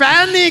in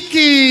panic.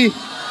 He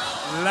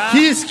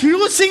is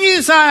using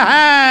his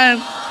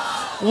hand,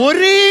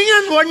 worrying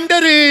and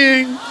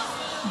wondering,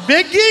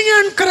 begging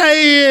and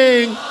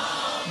crying.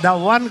 The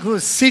one who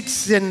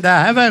sits in the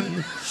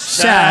heaven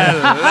shall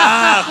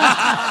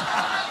laugh.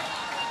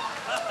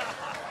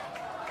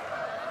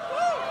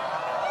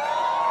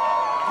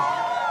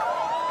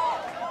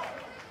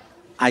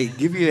 I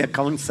give you a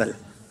counsel.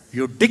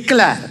 You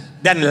declare,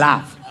 then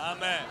laugh.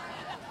 Amen.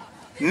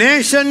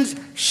 Nations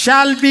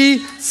shall be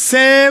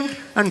saved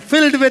and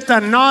filled with the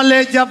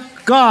knowledge of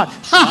God.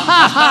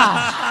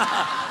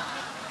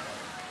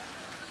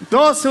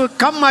 Those who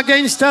come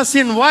against us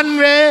in one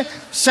way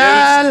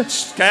shall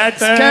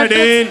Scattered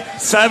in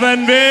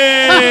 7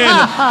 ways.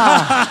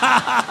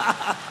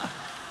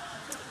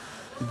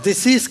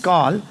 This is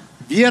called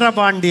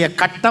Veerabandiya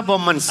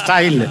Kattabomman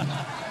style.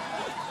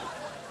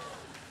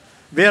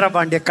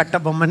 Veerabandiya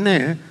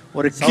Kattabomman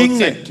or a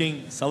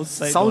king,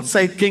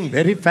 Southside king,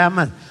 very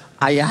famous.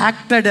 I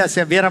acted as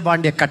a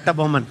Veerabandiya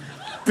Kattabomman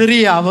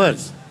 3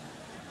 hours.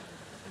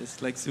 It's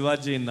like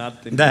Shivaji in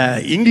North India.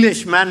 The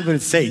English man will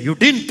say, you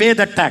didn't pay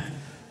the tax.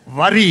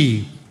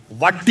 Worry,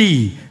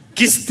 vaddi,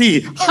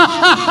 kisti.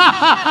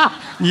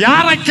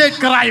 Yara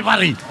kekkarai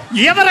worry.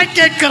 Evara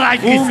kekkarai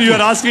kisti. Whom you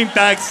are asking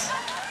tax?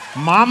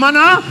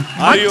 Mamana,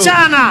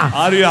 machana.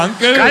 Are you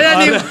uncle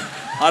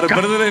or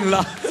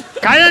brother-in-law?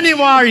 Kayani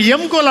vaal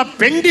yemgola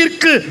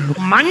pendirku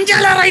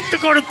manjala right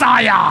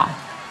kodutaya.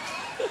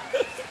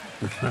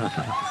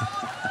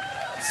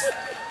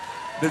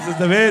 This is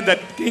the way that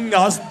king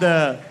asked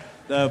the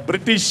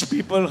British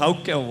people,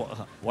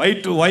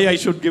 why I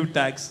should give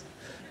tax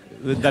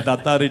with that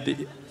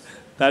authority.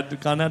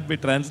 That cannot be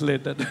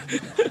translated.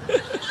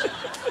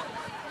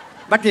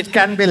 But it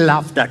can be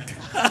laughed at.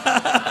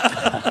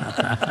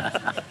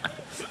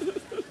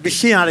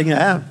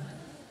 Vishayalinga,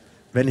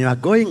 when you are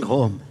going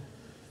home,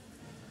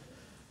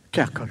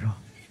 kya karo?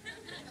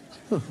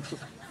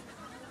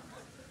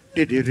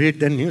 Did you read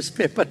the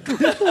newspaper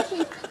today?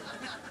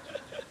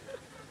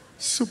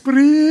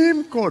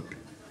 Supreme Court.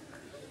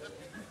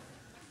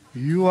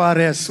 You are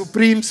a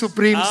Supreme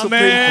Court.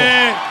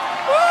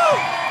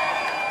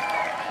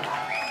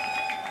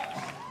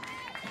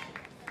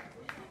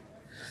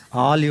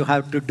 All you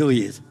have to do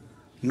is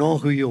know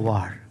who you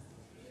are.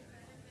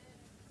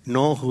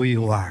 Know who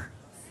you are.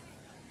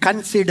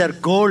 Consider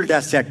gold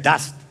as a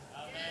dust.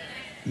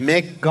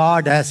 Make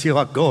God as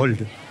your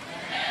gold.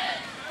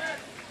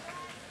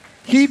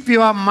 Keep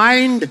your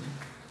mind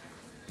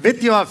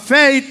with your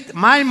faith.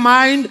 My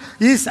mind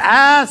is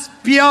as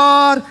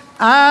pure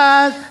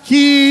as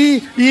He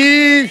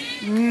is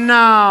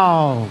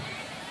now.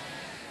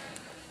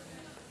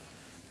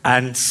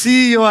 And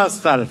see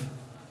yourself.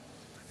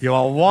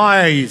 Your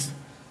voice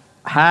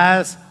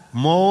has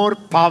more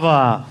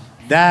power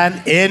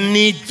than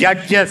any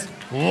judge's.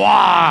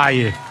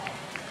 Why?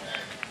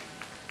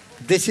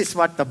 This is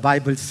what the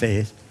Bible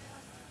says.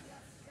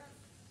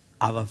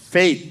 Our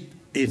faith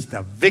is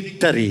the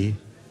victory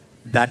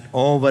that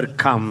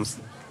overcomes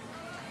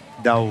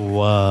the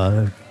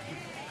world.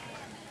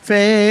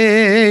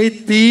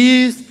 Faith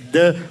is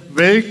the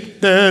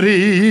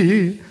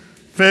victory.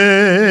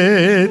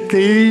 Faith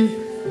is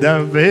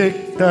the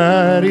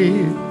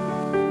victory.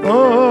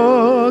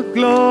 Oh,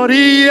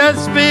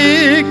 glorious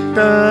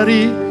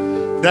victory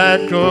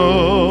that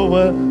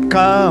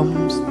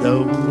overcomes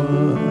the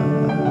world.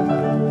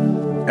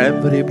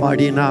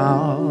 Everybody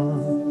now.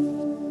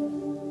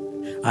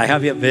 I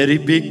have a very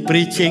big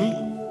preaching.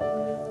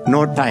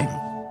 No time.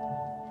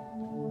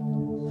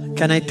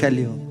 Can I tell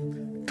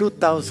you,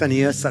 2000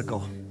 years ago,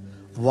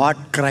 what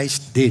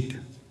Christ did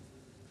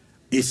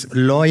is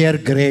lower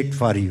grade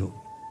for you.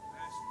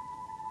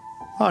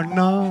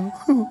 Anna.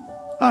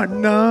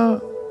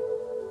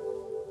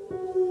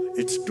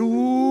 It's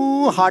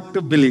too hard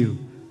to believe.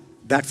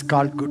 That's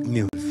called good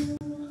news.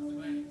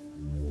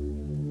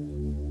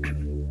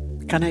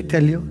 Can I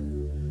tell you?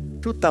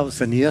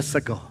 2000 years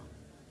ago,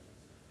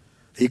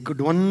 he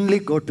could only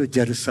go to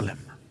Jerusalem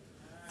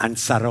and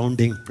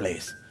surrounding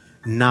place.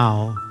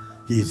 Now,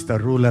 he is the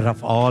ruler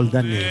of all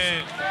the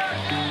nations.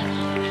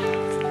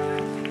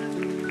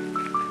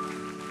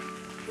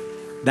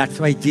 That's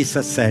why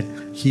Jesus said,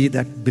 he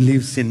that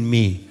believes in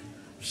me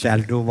shall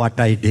do what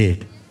I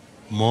did,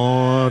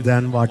 more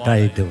than what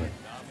I do.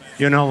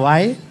 You know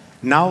why?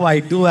 Now I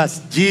do as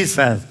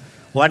Jesus.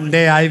 One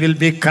day I will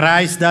be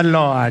Christ the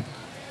Lord.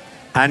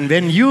 And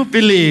when you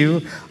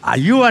believe,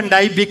 you and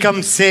I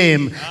become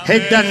same,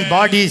 head and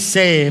body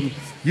same,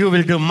 you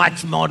will do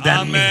much more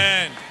than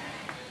me.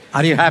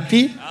 Are you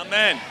happy?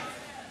 Amen.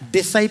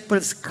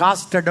 Disciples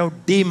casted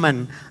out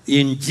demon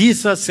in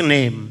Jesus'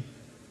 name.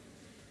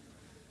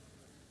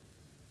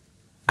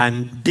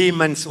 And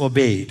demons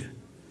obeyed.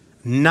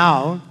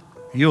 Now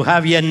you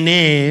have a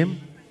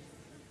name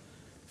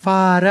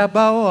far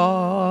above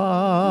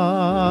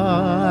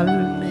all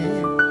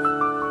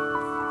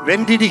names.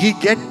 When did he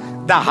get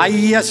the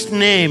highest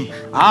name?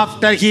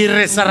 After he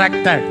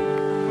resurrected.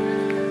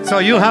 So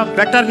you have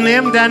better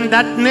name than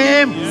that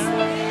name?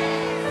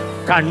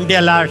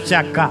 Kandela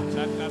Shaka.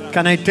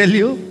 Can I tell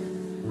you?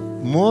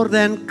 More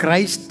than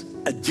Christ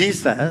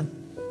Jesus,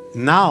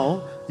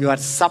 now your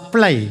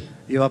supply,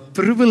 your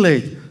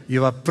privilege,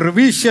 your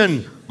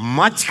provision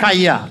much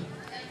higher.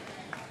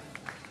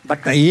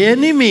 But the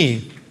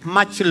enemy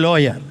much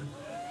lower.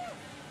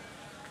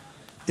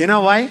 You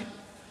know why?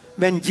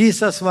 When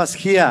Jesus was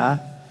here,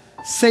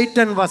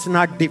 Satan was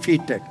not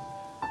defeated.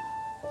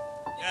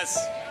 Yes.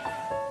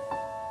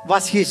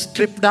 Was he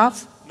stripped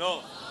off?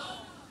 No.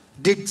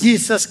 Did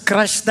Jesus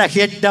crush the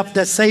head of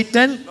the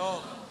Satan? No.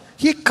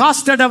 He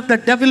casted out the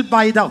devil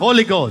by the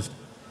Holy Ghost.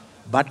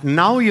 But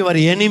now your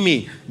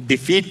enemy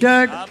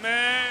defeated.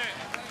 Amen.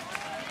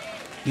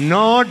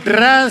 No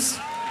dress,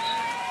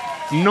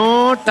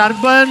 no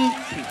turban,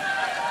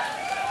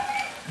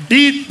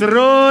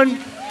 dethroned.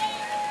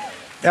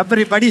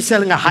 Everybody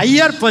saying a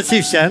higher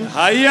position.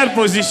 Higher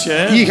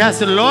position. He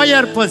has a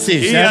lower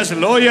position. He has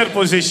lower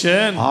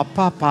position.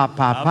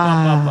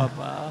 Papa.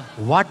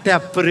 What a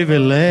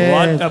privilege.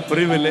 What a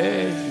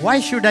privilege. Why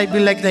should I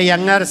be like the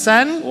younger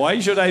son? Why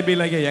should I be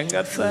like a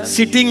younger son?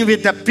 Sitting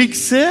with the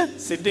pigs?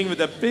 Sitting with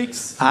the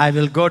pigs. I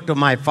will go to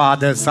my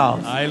father's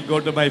house. I'll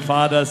go to my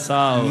father's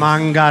house.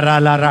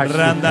 Mangarala.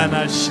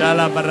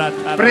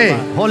 Pray.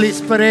 Holy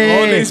Spirit.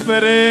 Holy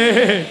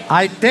Spirit.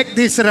 I take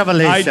this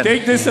revelation. I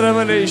take this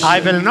revelation. I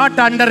will not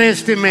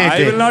underestimate I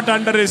will it. not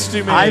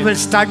underestimate. I will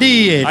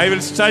study it. I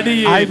will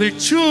study it. I will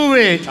chew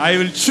it. I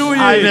will chew it.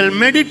 I will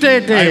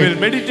meditate it. I will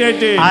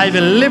meditate it. I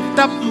will lift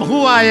up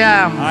who I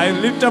am. I will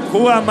lift up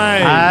who am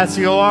I. As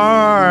you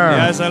are.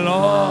 Yes,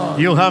 Lord.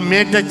 You have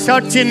made the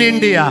church in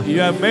India. You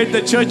have made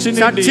the church in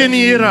Church India. in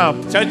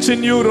Europe. Church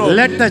in Europe.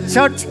 Let the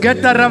church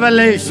get the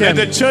revelation. Let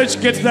the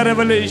church get the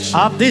revelation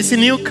of this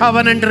new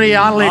covenant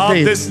reality.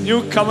 of this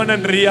new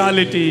covenant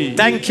reality.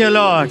 Thank you,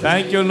 Lord.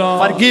 Thank you,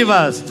 Lord. Forgive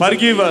us.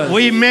 Forgive us.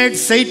 We made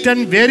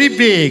Satan very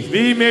big.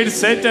 We made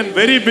Satan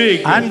very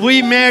big. And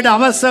we made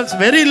ourselves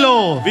very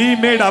low. We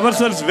made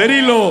ourselves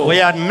very low.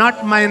 We are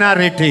not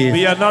minority.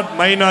 We are not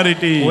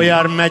minority. We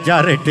are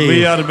majority.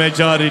 We are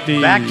majority.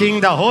 Backing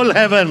the whole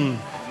heaven.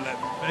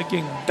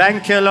 Backing.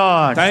 Thank you,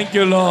 Lord. Thank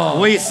you, Lord.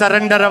 We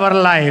surrender our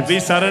lives. We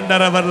surrender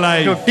our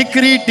life. To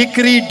decree.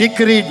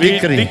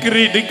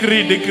 We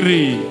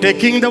decree.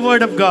 Taking the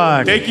word of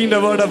God. Taking the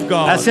word of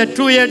God. As a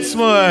two-edged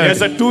sword.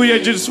 As a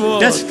two-edged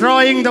sword.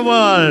 Destroying the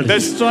world.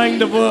 Destroying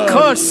the world.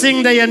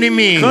 Cursing the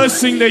enemy.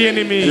 Cursing the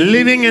enemy.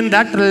 Living in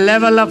that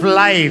level of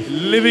life.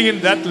 Living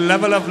in that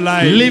level of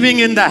life. Living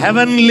in the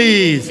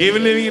heavenlies.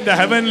 Even living in the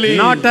heavenly.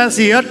 Not as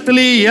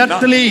earthly.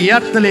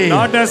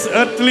 Not as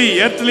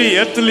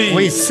earthly.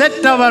 We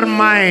set our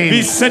mind.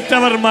 We set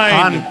our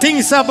mind on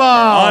things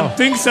above. On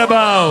things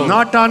above.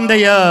 Not on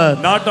the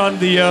earth. Not on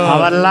the earth.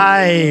 Our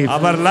life.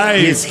 Our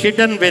life is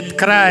hidden with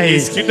Christ.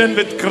 Is hidden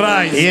with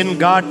Christ. In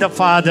God the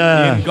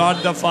Father. In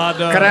God the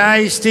Father.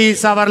 Christ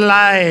is our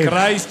life.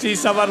 Christ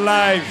is our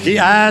life.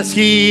 As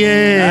He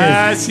is.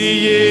 As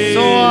He is.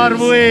 So are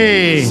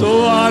we.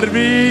 So are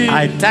we.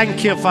 I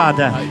thank you,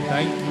 Father. I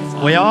thank you.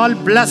 We all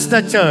bless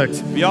the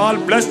church. We all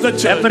bless the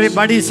church.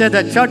 Everybody say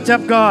the church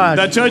of God.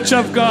 The church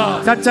of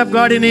God. Church of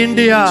God in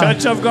India.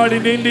 Church of God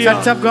in India.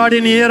 Church of God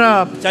in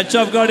Europe. Church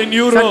of God in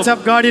Europe. Church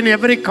of God in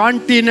every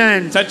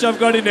continent. Church of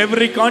God in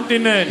every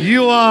continent.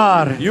 You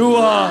are. You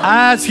are.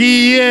 As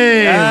He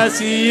is. As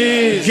He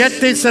is.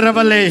 Get this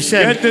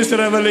revelation. Get this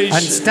revelation.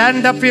 And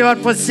stand up your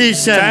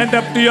position. Stand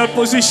up to your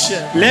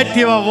position. Let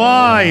your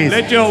voice.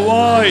 Let your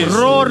voice.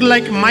 Roar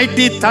like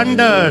mighty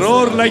thunder.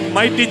 Roar like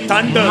mighty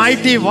thunder.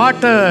 Mighty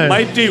water.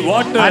 mighty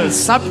waters. And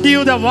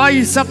subdue the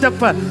voice of the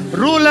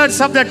rulers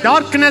of the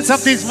darkness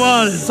of this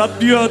world.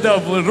 Subdue the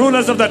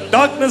rulers of the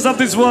darkness of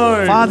this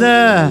world.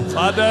 Father,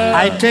 Father,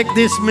 I take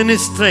this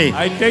ministry.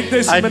 I take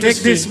this I ministry.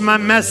 take this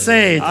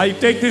message. I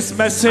take this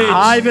message.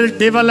 I will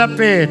develop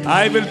it.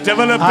 I will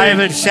develop I it.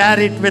 will share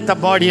it with the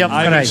body of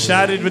I will Christ.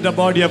 share it with the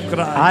body of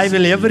Christ. I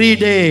will every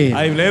day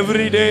I will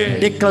every day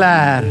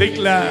declare,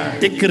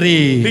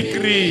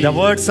 decree the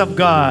words of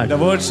God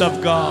words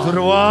of God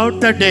throughout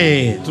the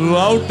day.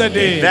 throughout the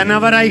day.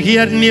 Whenever I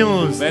hear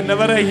news,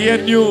 Whenever I hear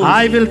news,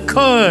 I will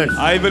curse,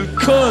 I will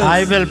curse,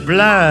 I will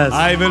bless,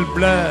 I will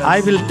bless, I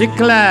will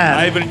declare,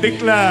 I will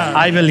declare,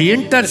 I will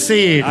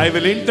intercede. I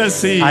will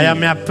intercede. I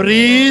am a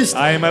priest.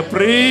 I am a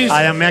priest.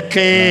 I am a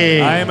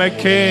king. I am a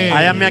king.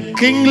 I am a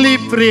kingly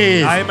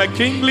priest. I am a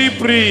kingly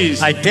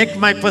priest. I take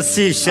my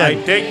position. I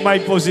take my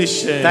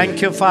position.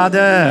 Thank you,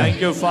 Father.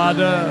 Thank you,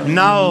 Father.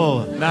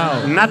 Now,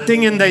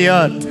 nothing in the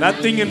earth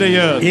Nothing in the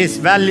earth is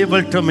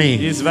valuable to me.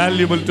 is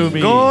valuable to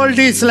me. Gold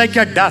is like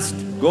a dust.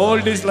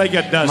 Gold is like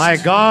a dust. My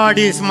God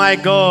is my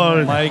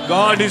gold. My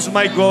God is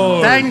my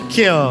gold. Thank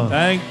you.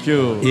 Thank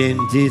you. In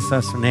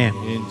Jesus' name.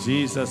 In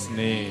Jesus'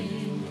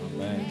 name.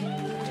 Amen.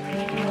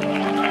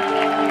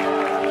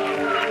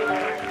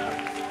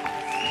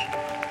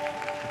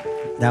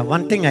 The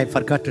one thing I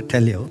forgot to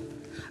tell you,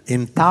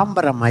 in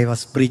Tambaram I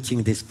was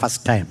preaching this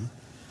first time.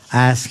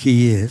 As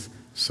he is,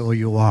 so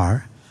you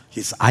are.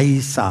 His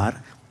eyes are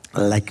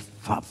like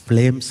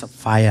flames of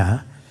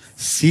fire.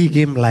 See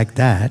him like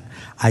that.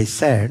 I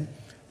said,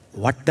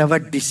 whatever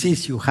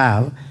disease you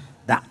have,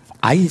 the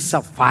eyes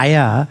of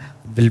fire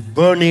will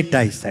burn it,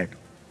 I said.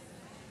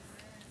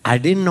 I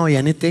didn't know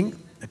anything.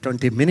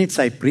 20 minutes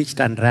I preached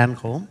and ran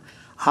home.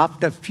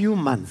 After a few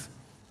months,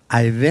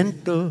 I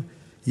went to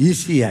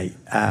ECI,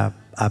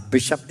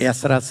 Bishop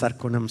Ezra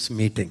Sarkunam's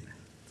meeting.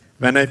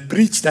 When I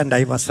preached and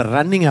I was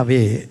running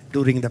away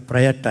during the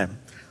prayer time,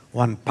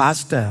 one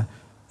pastor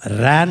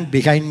ran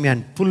behind me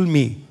and pulled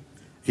me.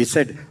 He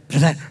said,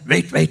 "Brother,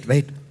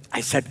 wait.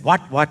 I said,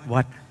 what?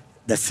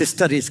 The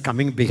sister is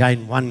coming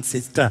behind, one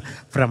sister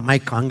from my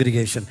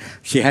congregation.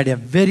 She had a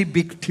very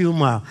big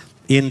tumor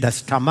in the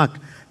stomach.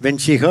 When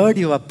she heard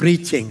you were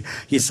preaching,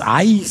 his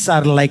eyes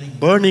are like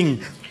burning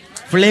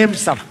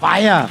flames of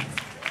fire.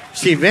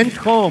 She went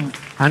home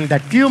and the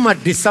tumor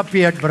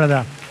disappeared,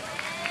 brother.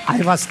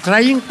 I was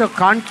trying to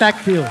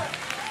contact you.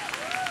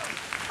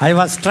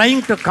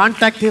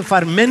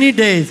 For many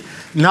days.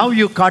 Now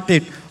you caught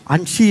it.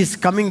 And she is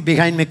coming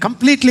behind me,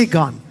 completely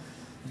gone.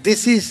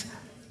 This is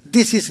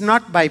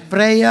not by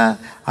prayer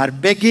or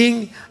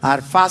begging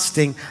or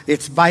fasting.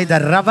 It's by the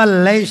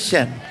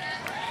revelation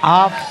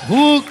of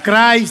who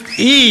Christ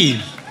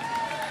is.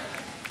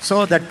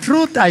 So the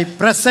truth I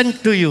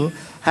present to you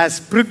has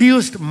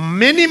produced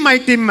many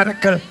mighty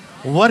miracle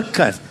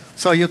workers.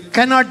 So you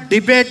cannot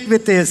debate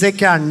with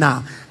Ezekiah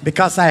now,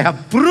 because I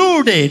have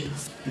proved it.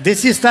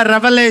 This is the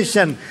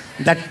revelation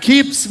that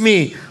keeps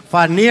me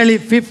for nearly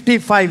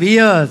 55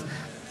 years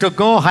to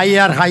go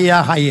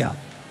higher.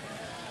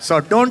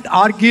 So don't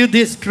argue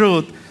this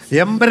truth.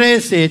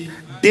 Embrace it.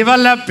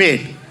 Develop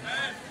it.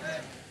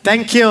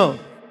 Thank you.